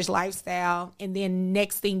very lavish lifestyle. And then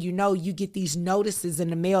next thing you know, you get these notices in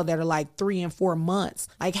the mail that are like 3 and 4 months.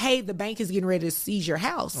 Like, hey, the bank is getting ready to seize your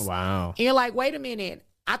house. Oh, wow. And you're like, wait a minute.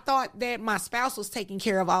 I thought that my spouse was taking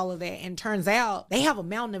care of all of that. And turns out they have a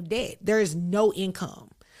mountain of debt. There is no income.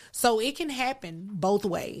 So it can happen both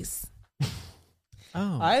ways.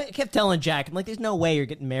 I kept telling Jack, I'm like, there's no way you're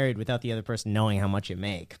getting married without the other person knowing how much you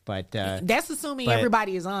make. But that's assuming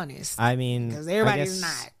everybody is honest. I mean, because everybody is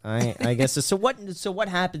not. I guess so. So what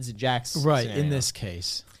happens in Jack's scenario? In this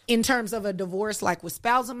case? In terms of a divorce, like with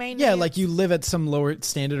spousal maintenance? Yeah, like you live at some lower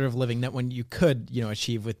standard of living that when you could,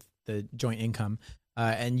 achieve with the joint income.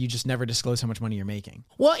 And you just never disclose how much money you're making.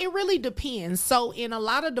 Well, it really depends. So in a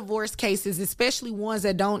lot of divorce cases, especially ones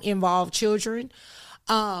that don't involve children,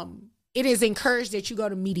 it is encouraged that you go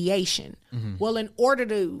to mediation. Mm-hmm. Well, in order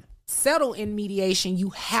to settle in mediation, you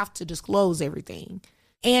have to disclose everything.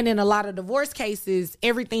 And in a lot of divorce cases,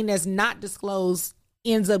 everything that's not disclosed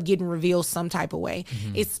ends up getting revealed some type of way,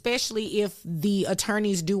 especially if the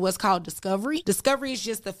attorneys do what's called discovery. Discovery is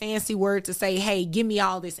just a fancy word to say, hey, give me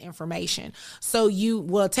all this information. So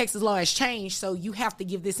Texas law has changed, so you have to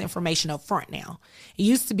give this information up front now. It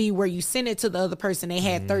used to be where you send it to the other person, they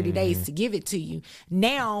had 30 days to give it to you.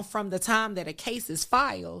 Now, from the time that a case is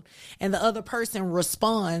filed and the other person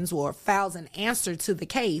responds or files an answer to the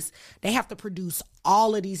case, they have to produce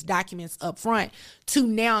all of these documents up front to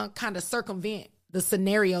now kind of circumvent the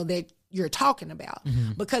scenario that you're talking about,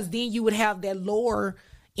 because then you would have that lower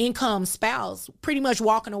income spouse pretty much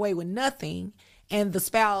walking away with nothing, and the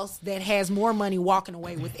spouse that has more money walking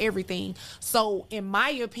away with everything. So in my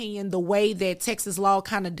opinion, the way that Texas law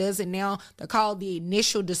kind of does it now, they're called the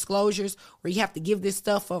initial disclosures, where you have to give this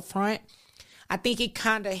stuff up front. I think it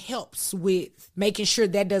kind of helps with making sure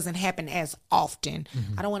that doesn't happen as often.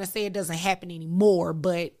 I don't want to say it doesn't happen anymore,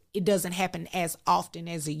 but it doesn't happen as often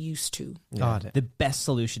as it used to. Got it. The best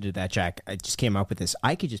solution to that, Jack, I just came up with this.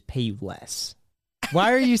 I could just pay you less.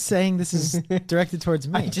 Why are you saying this is directed towards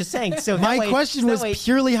me? I'm just saying. So my question was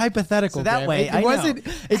purely hypothetical. So that Graham. way, it wasn't.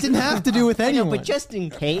 It didn't have to do with anyone. I know, but just in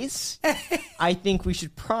case, I think we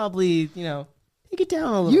should probably, take it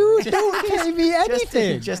down a little. You bit. don't pay me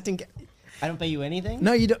anything. Just in case. I don't pay you anything.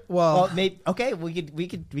 No, you don't. Well, maybe okay. We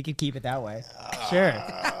could keep it that way. Sure.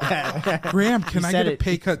 Graham, can I get a it.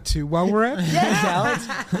 pay cut too while we're at it? Yes,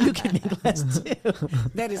 Alex. You can make less too.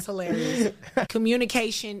 That is hilarious.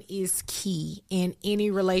 Communication is key in any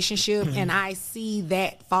relationship, and I see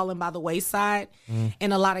that falling by the wayside.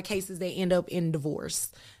 In a lot of cases, they end up in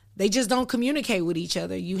divorce. They just don't communicate with each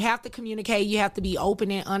other. You have to communicate. You have to be open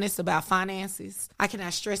and honest about finances. I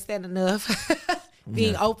cannot stress that enough.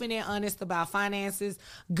 Being open and honest about finances,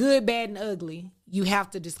 good, bad, and ugly. You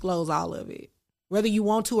have to disclose all of it, whether you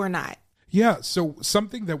want to or not. Yeah, so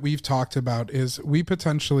something that we've talked about is we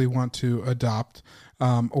potentially want to adopt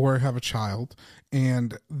or have a child.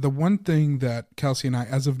 And the one thing that Kelsey and I,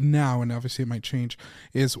 as of now, and obviously it might change,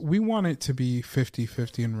 is we want it to be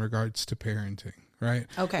 50-50 in regards to parenting. Right.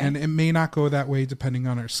 Okay. And it may not go that way depending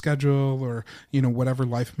on our schedule or, whatever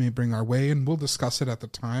life may bring our way. And we'll discuss it at the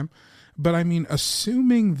time. But I mean,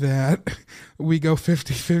 assuming that we go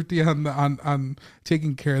 50-50 on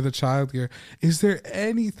taking care of the child here, is there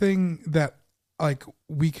anything that like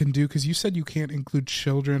we can do? Because you said you can't include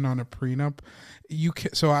children on a prenup. You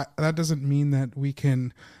can, that doesn't mean that we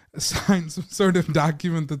can sign some sort of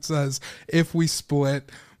document that says if we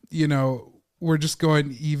split, we're just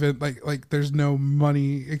going even, like there's no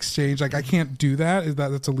money exchange. Like I can't do that.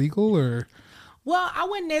 That's illegal or? Well, I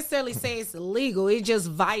wouldn't necessarily say it's illegal. It just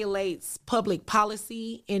violates public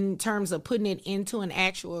policy in terms of putting it into an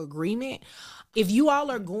actual agreement. If you all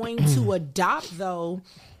are going to adopt, though,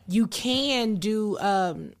 you can do,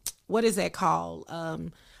 what is that called?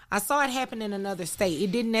 I saw it happen in another state.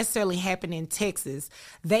 It didn't necessarily happen in Texas.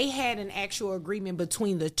 They had an actual agreement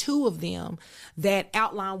between the two of them that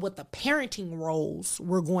outlined what the parenting roles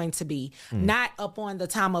were going to be, not upon the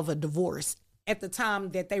time of a divorce. At the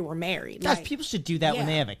time that they were married. Gosh, people should do that when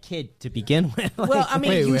they have a kid to begin with. Well, I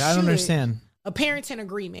mean, wait, I don't understand. A parenting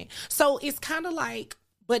agreement. So it's kind of like,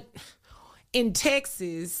 but in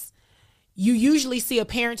Texas, you usually see a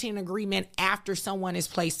parenting agreement after someone is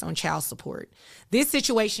placed on child support. This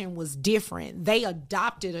situation was different. They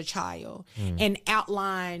adopted a child and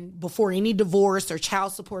outlined before any divorce or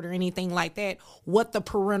child support or anything like that, what the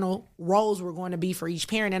parental roles were going to be for each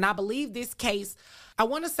parent. And I believe this case, I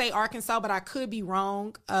want to say Arkansas, but I could be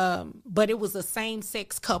wrong. But it was a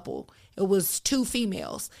same-sex couple. It was two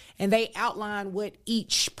females, and they outlined what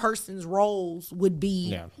each person's roles would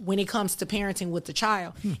be when it comes to parenting with the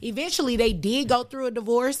child. Eventually, they did go through a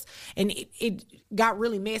divorce, and it got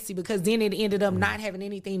really messy because then it ended up not having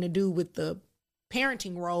anything to do with the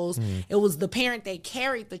parenting roles. It was the parent that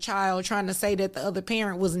carried the child trying to say that the other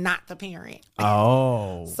parent was not the parent.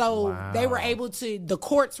 Oh. So they were the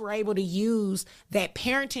courts were able to use that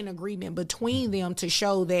parenting agreement between them to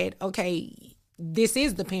show that, okay, this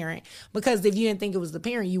is the parent. Because if you didn't think it was the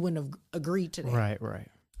parent, you wouldn't have agreed to that. Right.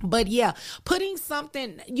 But yeah, putting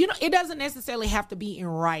something, it doesn't necessarily have to be in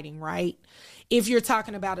writing, right? If you're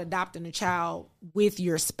talking about adopting a child with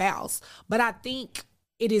your spouse. But I think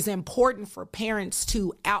it is important for parents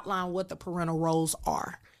to outline what the parental roles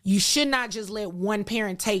are. You should not just let one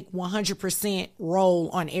parent take 100% role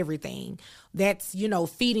on everything. That's,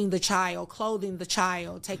 feeding the child, clothing the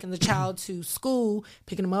child, taking the child to school,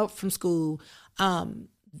 picking them up from school,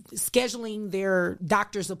 scheduling their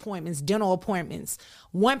doctor's appointments, dental appointments.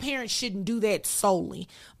 One parent shouldn't do that solely,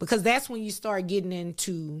 because that's when you start getting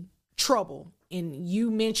into trouble. And you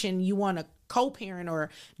mentioned you want to co-parent or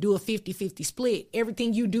do a 50-50 split.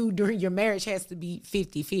 Everything you do during your marriage has to be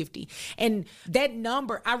 50-50. And that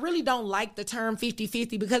number, I really don't like the term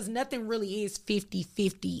 50-50 because nothing really is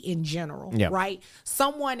 50-50 in general, right?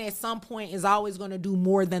 Someone at some point is always going to do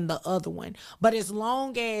more than the other one. But as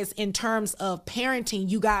long as in terms of parenting,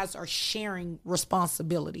 you guys are sharing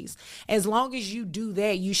responsibilities. As long as you do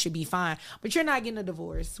that, you should be fine. But you're not getting a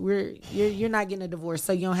divorce. You're not getting a divorce,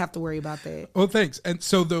 so you don't have to worry about that. Well, thanks. And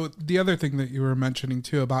so the other thing that you were mentioning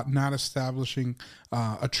too about not establishing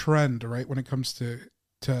a trend, right, when it comes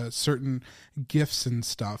to certain gifts and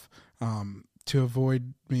stuff, to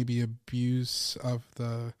avoid maybe abuse of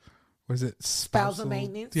the, what is it? Spousal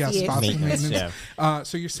maintenance. Yeah, yes. spousal maintenance. Yeah.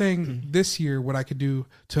 So you're saying this year what I could do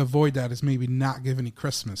to avoid that is maybe not give any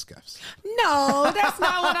Christmas gifts. No, that's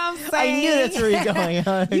not what I'm saying. I knew that's where you're going.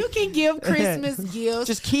 You can give Christmas gifts.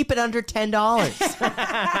 Just keep it under $10.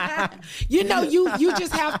 You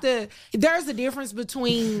just have to. There's a difference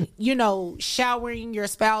between showering your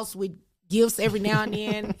spouse with gifts every now and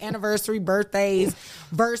then, anniversary, birthdays,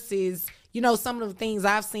 versus some of the things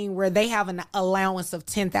I've seen where they have an allowance of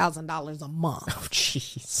 $10,000 a month. Oh,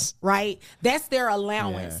 jeez. Right? That's their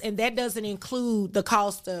allowance. Yeah. And that doesn't include the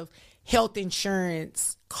cost of health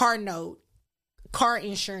insurance, car note, car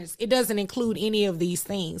insurance. It doesn't include any of these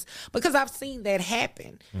things because I've seen that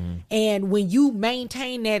happen. And when you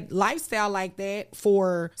maintain that lifestyle like that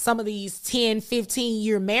for some of these 10,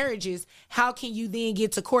 15-year marriages, how can you then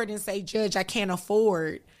get to court and say, Judge, I can't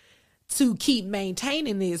afford to keep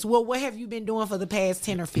maintaining this? Well, what have you been doing for the past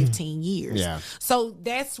 10 or 15 years? Yeah. So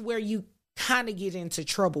that's where you kind of get into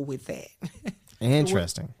trouble with that.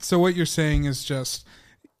 Interesting. So what you're saying is just,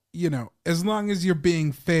 as long as you're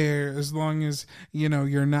being fair, as long as,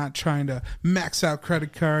 you're not trying to max out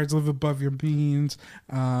credit cards, live above your means,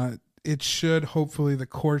 it should, hopefully the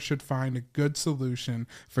court should find a good solution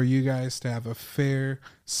for you guys to have a fair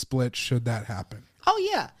split should that happen. Oh,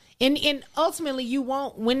 yeah. And ultimately, you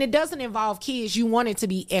want, when it doesn't involve kids, you want it to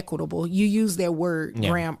be equitable. You used that word,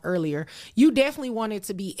 Graham, earlier. You definitely want it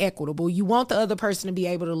to be equitable. You want the other person to be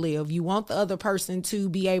able to live. You want the other person to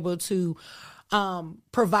be able to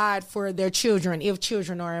provide for their children if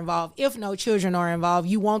children are involved. If no children are involved,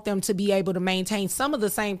 you want them to be able to maintain some of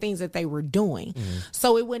the same things that they were doing.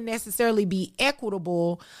 So it wouldn't necessarily be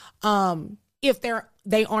equitable if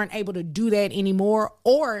they aren't able to do that anymore.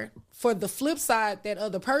 Or for the flip side, that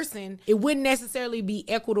other person, it wouldn't necessarily be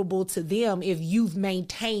equitable to them if you've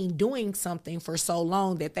maintained doing something for so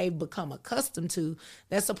long that they've become accustomed to.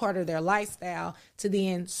 That's a part of their lifestyle to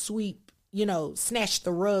then snatch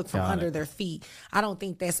the rug from under their feet. I don't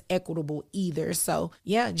think that's equitable either. So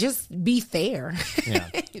yeah, just be fair. Yeah.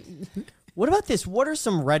 What about this? What are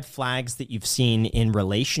some red flags that you've seen in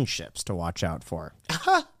relationships to watch out for?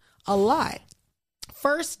 A lot.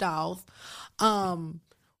 First off,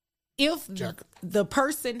 if the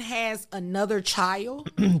person has another child,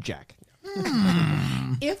 Jack.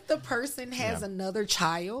 If the person has another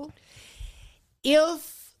child,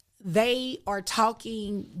 if they are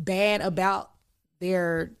talking bad about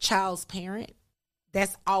their child's parent,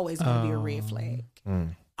 that's always going to be a red flag.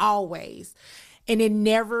 Always. And it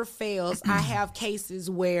never fails. I have cases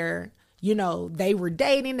where, they were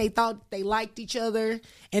dating, they thought they liked each other,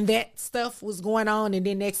 and that stuff was going on. And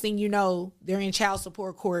then next thing you know, they're in child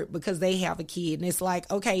support court because they have a kid. And it's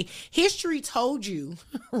like, okay, history told you,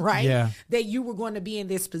 right? Yeah. That you were going to be in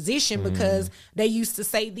this position because they used to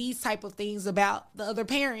say these type of things about the other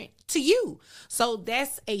parent to you. So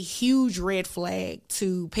that's a huge red flag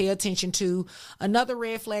to pay attention to. Another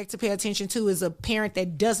red flag to pay attention to is a parent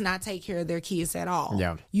that does not take care of their kids at all.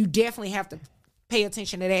 Yeah. You definitely have to pay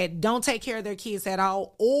attention to that. Don't take care of their kids at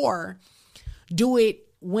all, or do it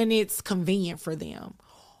when it's convenient for them,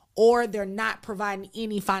 or they're not providing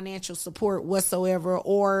any financial support whatsoever,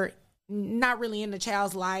 or not really in the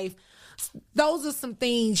child's life. Those are some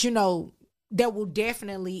things, that will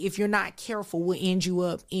definitely, if you're not careful, will end you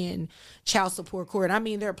up in child support court. I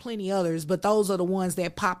mean, there are plenty others, but those are the ones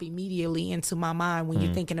that pop immediately into my mind when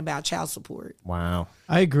you're thinking about child support. Wow.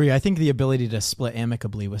 I agree. I think the ability to split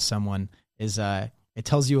amicably with someone is it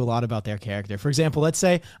tells you a lot about their character. For example, let's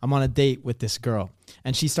say I'm on a date with this girl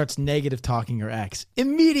and she starts negative talking her ex.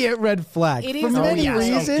 Immediate red flag. It is for many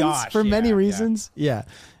reasons. Oh, gosh, for many reasons. Yeah.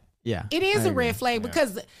 It is a red flag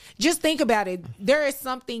because just think about it. There is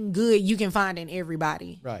something good you can find in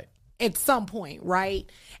everybody. Right. At some point, right?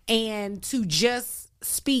 And to just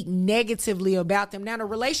speak negatively about them. Now the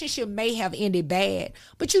relationship may have ended bad,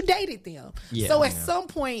 but you dated them. So at some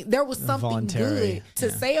point there was something Voluntary, good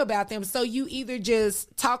to say about them. So you either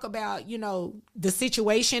just talk about, you know, the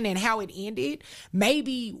situation and how it ended,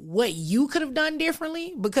 maybe what you could have done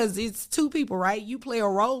differently, because it's two people, right? You play a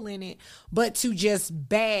role in it, but to just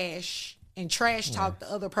bash and trash talk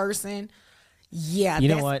the other person, yeah, You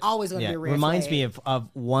that's know what? always going to be a red Reminds flag. me of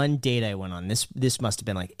one date I went on. This must have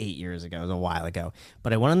been like 8 years ago. It was a while ago.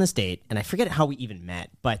 But I went on this date, and I forget how we even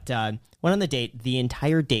met. But went on the date. The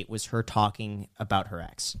entire date was her talking about her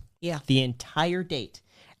ex. Yeah. The entire date.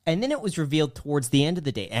 And then it was revealed towards the end of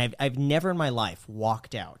the date. I've never in my life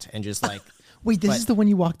walked out and just like, Wait, this is the one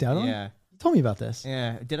you walked out on? yeah. You told me about this.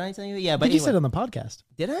 Yeah. Did I tell you? Yeah. I But think you anyway, said it on the podcast.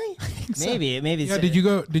 did I? Maybe. Yeah,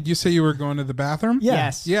 did you say you were going to the bathroom? Yeah.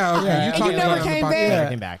 Yes. Yeah, okay. Yeah. You And talked you about never it on the came podcast. back? Yeah, I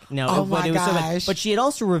came back. No, Oh but my it was so bad. gosh. But she had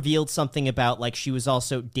also revealed something about like she was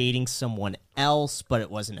also dating someone else, but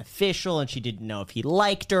it wasn't official, and she didn't know if he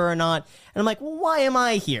liked her or not. And I'm like, well, why am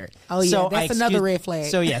I here? Oh, yeah, that's another red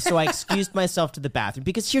flag. So yeah, so I excused myself to the bathroom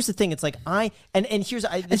because here's the thing: it's like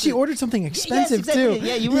And she ordered something expensive exactly. too.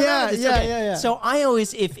 Yeah, you remember yeah, this. yeah, Okay. yeah. So I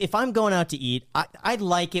always, if I'm going out to eat, I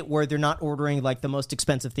like it where they're not ordering like the most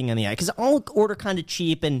expensive thing on the eye, because I'll order kind of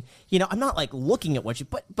cheap, and you know I'm not like looking at what she,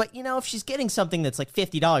 but you know if she's getting something that's like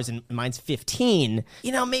 $50 and mine's 15,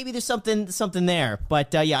 you know maybe there's something there.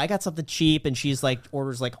 But yeah, I got something cheap, and she's like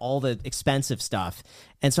orders like all the expensive stuff,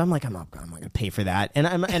 and so I'm like I'm not going to pay for that, and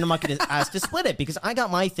I'm not going to ask to split it because I got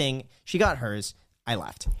my thing, she got hers. I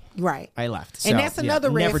left. Right. I left. And So, that's another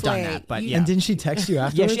yeah, red never flag. done that, but You- yeah. And didn't she text you Yeah,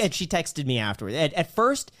 afterwards? she texted me afterwards. At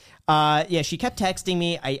first, she kept texting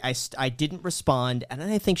me. I didn't respond, and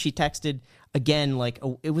then I think she texted again.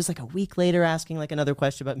 It was like a week later, asking like another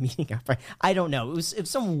question about meeting up. I don't know. It was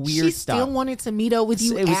some weird She stuff. still wanted to meet up with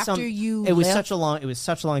you It was after you It was left? such a long. It was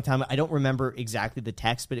such a long time. I don't remember exactly the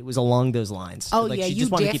text, but it was along those lines. Oh, Like, yeah, she you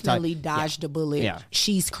just wanted to keep talking. definitely dodged a bullet. Yeah.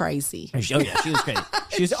 She's crazy. Oh yeah, she was crazy.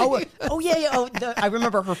 She was I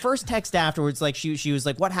remember her first text afterwards. Like she was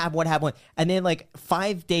like, "What happened?" And then like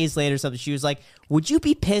 5 days later, or something. She was like, "Would you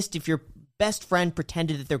be pissed if your best friend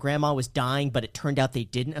pretended that their grandma was dying, but it turned out they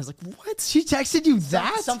didn't?" I was like, "What?" She texted you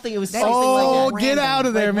that? Something. It was That something is like Oh, that. get Random. out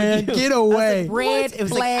of there, Like, man. would you- Get I was away. like, Red what? It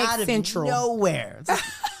was flag like out of central. nowhere. It's like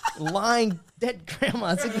lying dead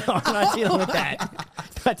grandma. It's like, no, I'm not dealing with that.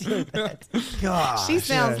 Not dealing with that. Gosh. She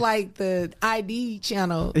sounds like the ID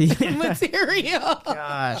channel material.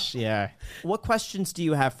 Gosh, yeah. What questions do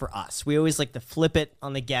you have for us? We always like to flip it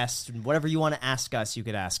on the guests, and whatever you want to ask us, you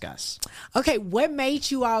could ask us. Okay, what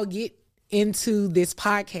made you all get into this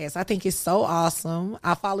podcast? I think it's so awesome.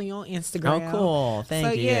 I follow you on Instagram. Oh, cool.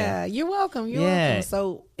 Thank you. Yeah, you're welcome. You're Yeah. welcome.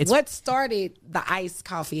 So, what started the Iced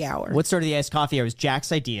Coffee Hour? What started the Iced Coffee Hour was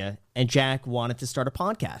Jack's idea, and Jack wanted to start a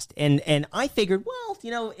podcast. And I figured, well,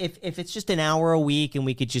 you know, if it's just an hour a week and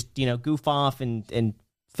we could just, you know, goof off and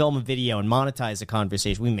film a video and monetize a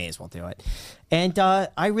conversation, we may as well do it. And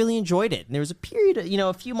I really enjoyed it. And there was a period, you know,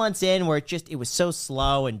 a few months in where it was so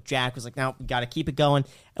slow, and Jack was like, no, we got to keep it going.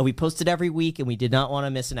 And we posted every week, and we did not want to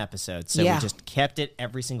miss an episode. So Yeah. we just kept it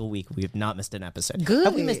every single week. We have not missed an episode. Good.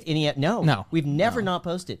 Have we missed any yet? No. No. We've never not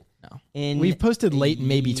posted. No. In We've posted late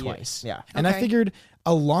maybe years. twice. Yeah. And Okay. I figured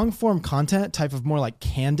a long form content type of more like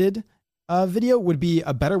candid video would be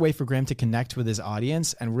a better way for Graham to connect with his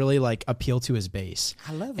audience and really like appeal to his base.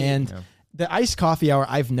 I love it. And the Iced Coffee Hour,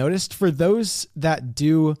 I've noticed for those that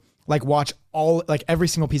do like watch all like every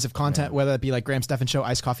single piece of content, whether it be like Graham Stephan Show,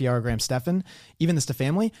 Iced Coffee Hour, Graham Stephan, even the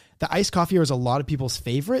Stefamily, the Iced Coffee Hour is a lot of people's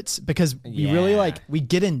favorites because we really like we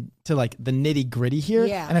get into like the nitty gritty here,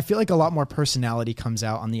 Yeah. and I feel like a lot more personality comes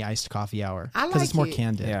out on the Iced Coffee Hour I because it's more like it.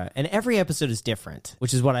 candid. Yeah, and every episode is different,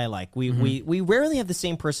 which is what I like. We rarely have the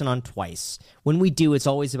same person on twice. When we do, it's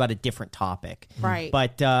always about a different topic. Right.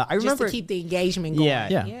 But I just remember to keep the engagement going.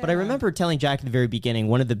 Yeah. But I remember telling Jack at the very beginning,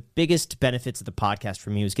 one of the biggest benefits of the podcast for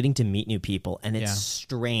me was getting to meet new people. And it's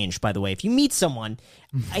strange, by the way. If you meet someone,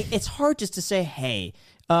 it's hard just to say, hey,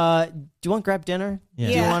 do you want to grab dinner? Do you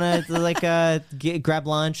Yeah. want to like grab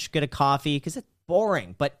lunch, get a coffee? Because it's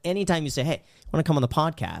boring. But anytime you say, hey, want to come on the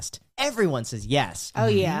podcast? Everyone says yes. Oh,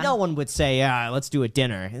 yeah. No one would say, let's do a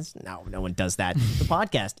dinner. No one does that. The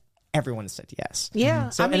podcast, everyone said yes. Yeah.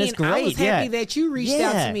 So, I and mean, it's great. I was happy yeah. that you reached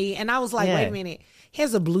out Yeah. to me, and I was like, Yeah. wait a minute.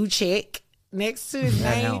 Here's a blue check next to his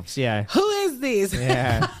That name. helps, yeah. Who is this?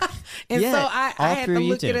 Yeah. And Yeah, so I all had through to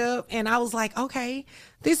look it YouTube. up, and I was like, okay,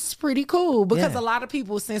 this is pretty cool, because Yeah. a lot of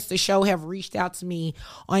people since the show have reached out to me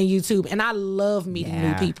on YouTube, and I love meeting new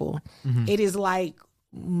Yeah. people. It is like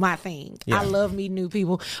my thing. Yeah. I love meeting new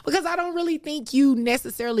people because I don't really think you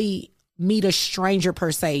necessarily meet a stranger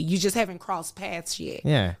per se. You just haven't crossed paths yet.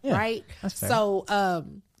 Yeah. Right? That's fair. So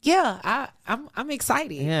yeah, I'm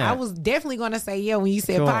excited. Yeah. I was definitely gonna say yeah when you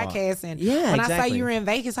said Cool. podcast, and Yeah, when I saw exactly. you were in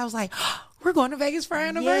Vegas, I was like, we're going to Vegas for our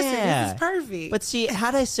anniversary. Yeah. This is perfect. But see,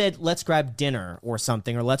 had I said let's grab dinner or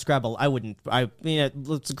something, or let's grab let's grab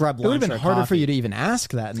lunch. It would have been or harder for coffee. you to even ask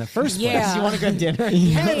that in the first place. Yeah. You want to grab dinner?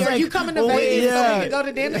 Hey, are you coming to Vegas so yeah. we can go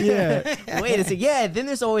to dinner? Yeah. Wait a second. Yeah, then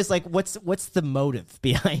there's always like, what's the motive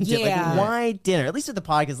behind it? Yeah. Like, why dinner? At least with the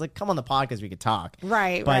podcast, like, come on the podcast, we could talk.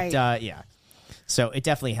 Right, But right. yeah. So it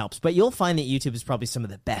definitely helps. But you'll find that YouTube is probably some of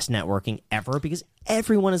the best networking ever because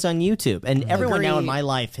everyone is on YouTube. And everyone now in Agreed. my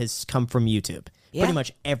life has come from YouTube. Yeah. Pretty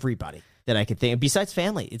much everybody that I could think. Besides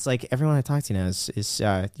family, it's like everyone I talk to now is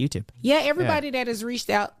YouTube. Yeah, everybody that has reached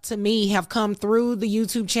out to me have come through the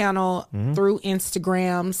YouTube channel, through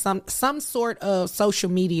Instagram, some sort of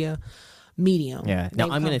social media medium. Yeah. Now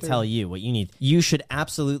They've I'm going come to tell you what you need. You should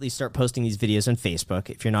absolutely start posting these videos on Facebook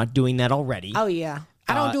if you're not doing that already. Oh yeah,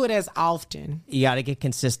 I don't do it as often. You got to get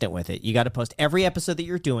consistent with it. You got to post every episode that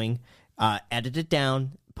you're doing, edit it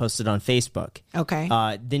down, post it on Facebook. Okay.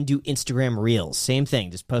 Then do Instagram Reels. Same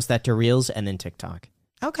thing. Just post that to Reels and then TikTok.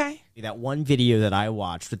 Okay. That one video that I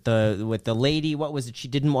watched with the lady, what was it? She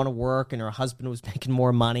didn't want to work and her husband was making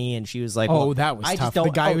more money and she was like, Oh, well, that was I just tough. don't-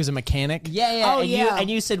 The guy oh, who was a mechanic. Yeah. Oh, and yeah.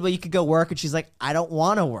 You said, well, you could go work. And she's like, I don't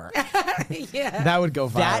want to work. Yeah. That would go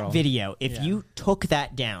viral. That video, if you took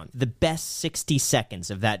that down, the best 60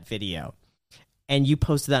 seconds of that video, and you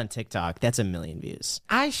posted that on TikTok, that's 1 million views.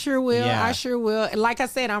 I sure will. Yeah. I sure will. And like I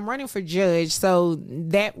said, I'm running for judge, so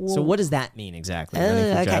that will. So what does that mean exactly?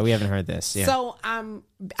 Running for okay. judge? We haven't heard this. Yeah. So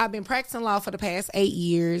I've been practicing law for the past 8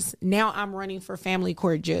 years. Now I'm running for family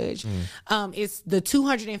court judge. It's the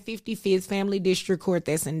 255th Family District Court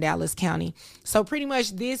that's in Dallas County. So pretty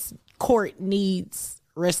much this court needs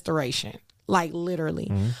restoration. Like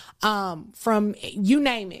literally, from you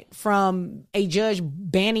name it, from a judge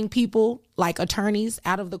banning people like attorneys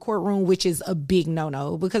out of the courtroom, which is a big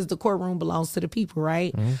no-no because the courtroom belongs to the people,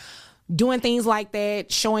 right? Doing things like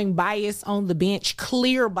that, showing bias on the bench,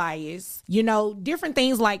 clear bias, different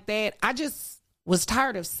things like that. I just was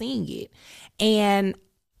tired of seeing it. And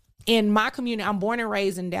in my community, I'm born and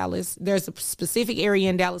raised in Dallas. There's a specific area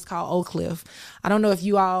in Dallas called Oak Cliff. I don't know if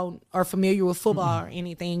you all are familiar with football or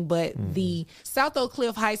anything, but the South Oak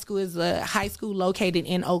Cliff High School is a high school located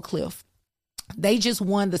in Oak Cliff. They just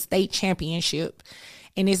won the state championship.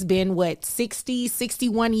 And it's been,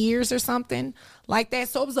 61 years or something like that.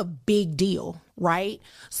 So it was a big deal, right?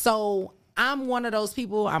 So I'm one of those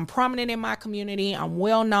people. I'm prominent in my community. I'm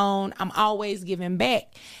well known. I'm always giving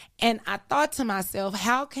back. And I thought to myself,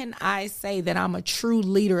 how can I say that I'm a true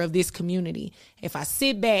leader of this community if I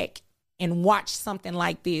sit back and watch something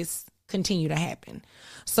like this continue to happen?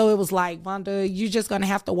 So it was like, Vonda, you're just going to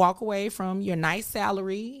have to walk away from your nice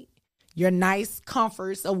salary, your nice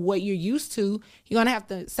comforts of what you're used to. You're going to have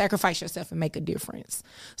to sacrifice yourself and make a difference.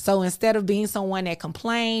 So instead of being someone that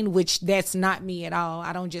complained, which that's not me at all,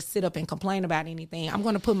 I don't just sit up and complain about anything. I'm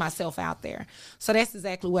going to put myself out there. So that's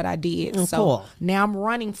exactly what I did. Oh, so cool. now I'm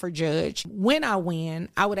running for judge. When I win,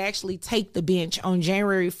 I would actually take the bench on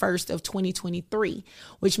January 1st of 2023,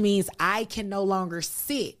 which means I can no longer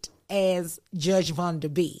sit as Judge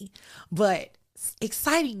Vonda B. But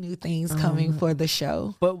exciting new things coming for the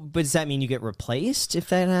show. But does that mean you get replaced if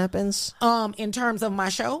that happens? In terms of my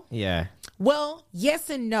show, Yeah. well, yes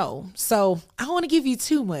and no. So I don't want to give you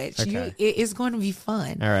too much. Okay. It's going to be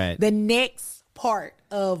fun. All right. The next part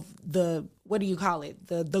of the, what do you call it?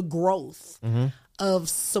 The growth of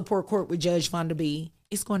Support Court with Judge Vonda B.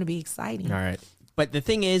 It's going to be exciting. All right. But the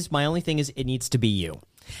thing is, my only thing is it needs to be you.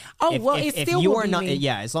 Oh, it still you will are be not, me.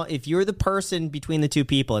 yeah. As long if you're the person between the two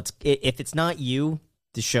people, if it's not you,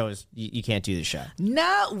 the show is you can't do the show.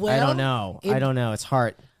 No, well. I don't know. I don't know. It's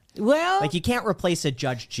hard. Well. Like you can't replace a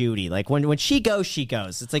Judge Judy. Like when she goes, she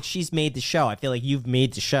goes. It's like she's made the show. I feel like you've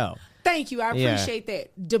made the show. Thank you. I Yeah. appreciate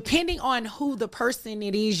that. Depending on who the person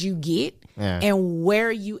it is you get Yeah. and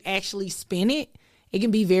where you actually spin it, it can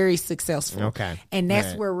be very successful. Okay. And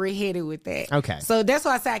that's Right. where we're headed with that. Okay. So that's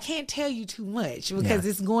why I say I can't tell you too much because Yeah.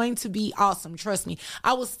 it's going to be awesome. Trust me.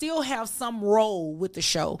 I will still have some role with the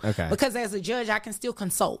show. Okay. Because as a judge, I can still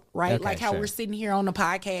consult, right? Okay, like how sure. we're sitting here on the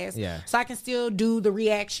podcast. Yeah. So I can still do the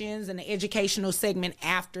reactions and the educational segment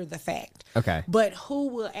after the fact. Okay. But who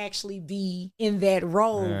will actually be in that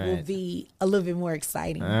role will right. be a little bit more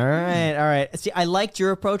exciting. All right. See, I liked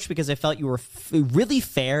your approach because I felt you were really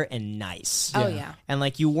fair and nice. Oh, yeah. And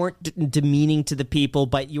like you weren't demeaning to the people,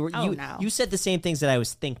 but you were Oh, you, no. you said the same things that I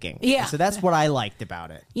was thinking. Yeah. So that's what I liked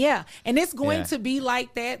about it. Yeah, and it's going Yeah. to be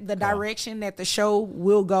like that, the direction that the show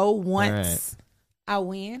will go once I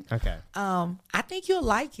win. Okay. I think you'll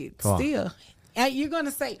like it Cool. still. You're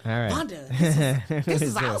gonna say, All right. Wanda, this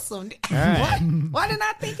is awesome. right. Why didn't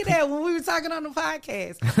I think of that when we were talking on the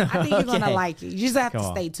podcast? I think you're gonna Okay. like it. You just have Cool.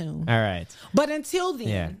 to stay tuned. All right. But until then,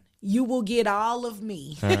 Yeah. you will get all of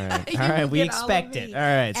me. All right. You All right. will We get all expect of it. me. All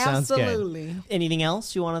right. Sounds Absolutely. good. Anything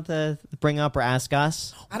else you wanted to bring up or ask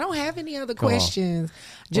us? I don't have any other questions.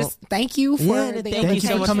 Just thank you for Yeah, the thank Thank you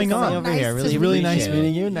invitation. for coming on. over here. Nice Really to Really meet nice appreciate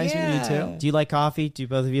meeting it. you. Nice meeting you Yeah. too. Do you like coffee? Do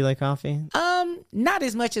both of you like coffee? Not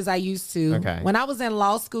as much as I used to. Okay. When I was in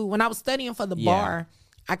law school, when I was studying for the Yeah. bar,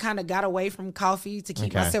 I kind of got away from coffee to keep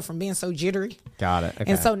Okay. myself from being so jittery. Got it.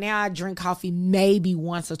 Okay. And so now I drink coffee maybe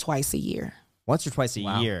once or twice a year. once or twice a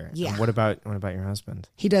year. Yeah. And what about your husband?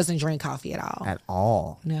 He doesn't drink coffee at all. At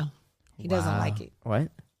all? No. He doesn't like it. What?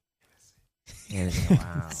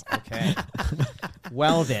 Wow. Okay.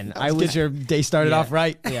 Well then, I was Get your day started Yeah. off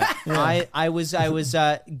right. yeah. I was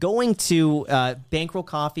going to Bankroll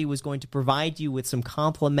Coffee was going to provide you with some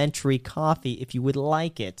complimentary coffee if you would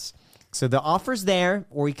like it. So the offer's there,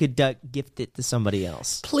 or you could gift it to somebody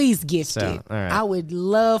else. Please gift So, it. all right. I would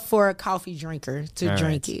love for a coffee drinker to All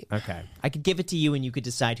drink right. it. Okay. I could give it to you, and you could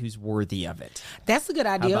decide who's worthy of it. That's a good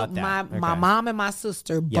idea. about that? My Okay. mom and my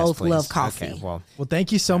sister Yes, both please. love coffee. Okay. Well, Well,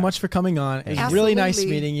 thank you so much for coming on. It was really nice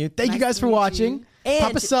Absolutely. meeting you. Thank you Nice guys to for meet watching. you. And-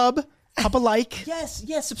 Pop a sub, pop a like. yes,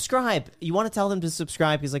 subscribe. You want to tell them to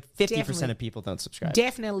subscribe because like 50% Definitely. of people don't subscribe.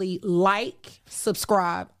 Definitely like,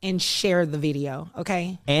 subscribe, and share the video.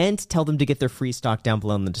 Okay. And tell them to get their free stock down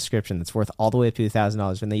below in the description. That's worth all the way up to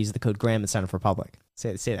 $1,000 when they use the code Graham and sign up for public.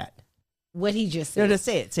 Say that. What he just No, said. just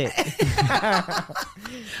say it. Say it.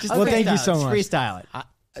 Just Well, thank you freestyle so it. much. Freestyle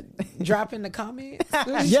it. Drop in the comments.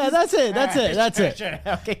 Yeah, that's it. That's it. That's it. Sure.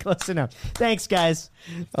 Okay, close enough. Thanks, guys.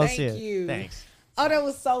 I'll Thank see you. Thanks. Oh, that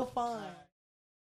was so fun.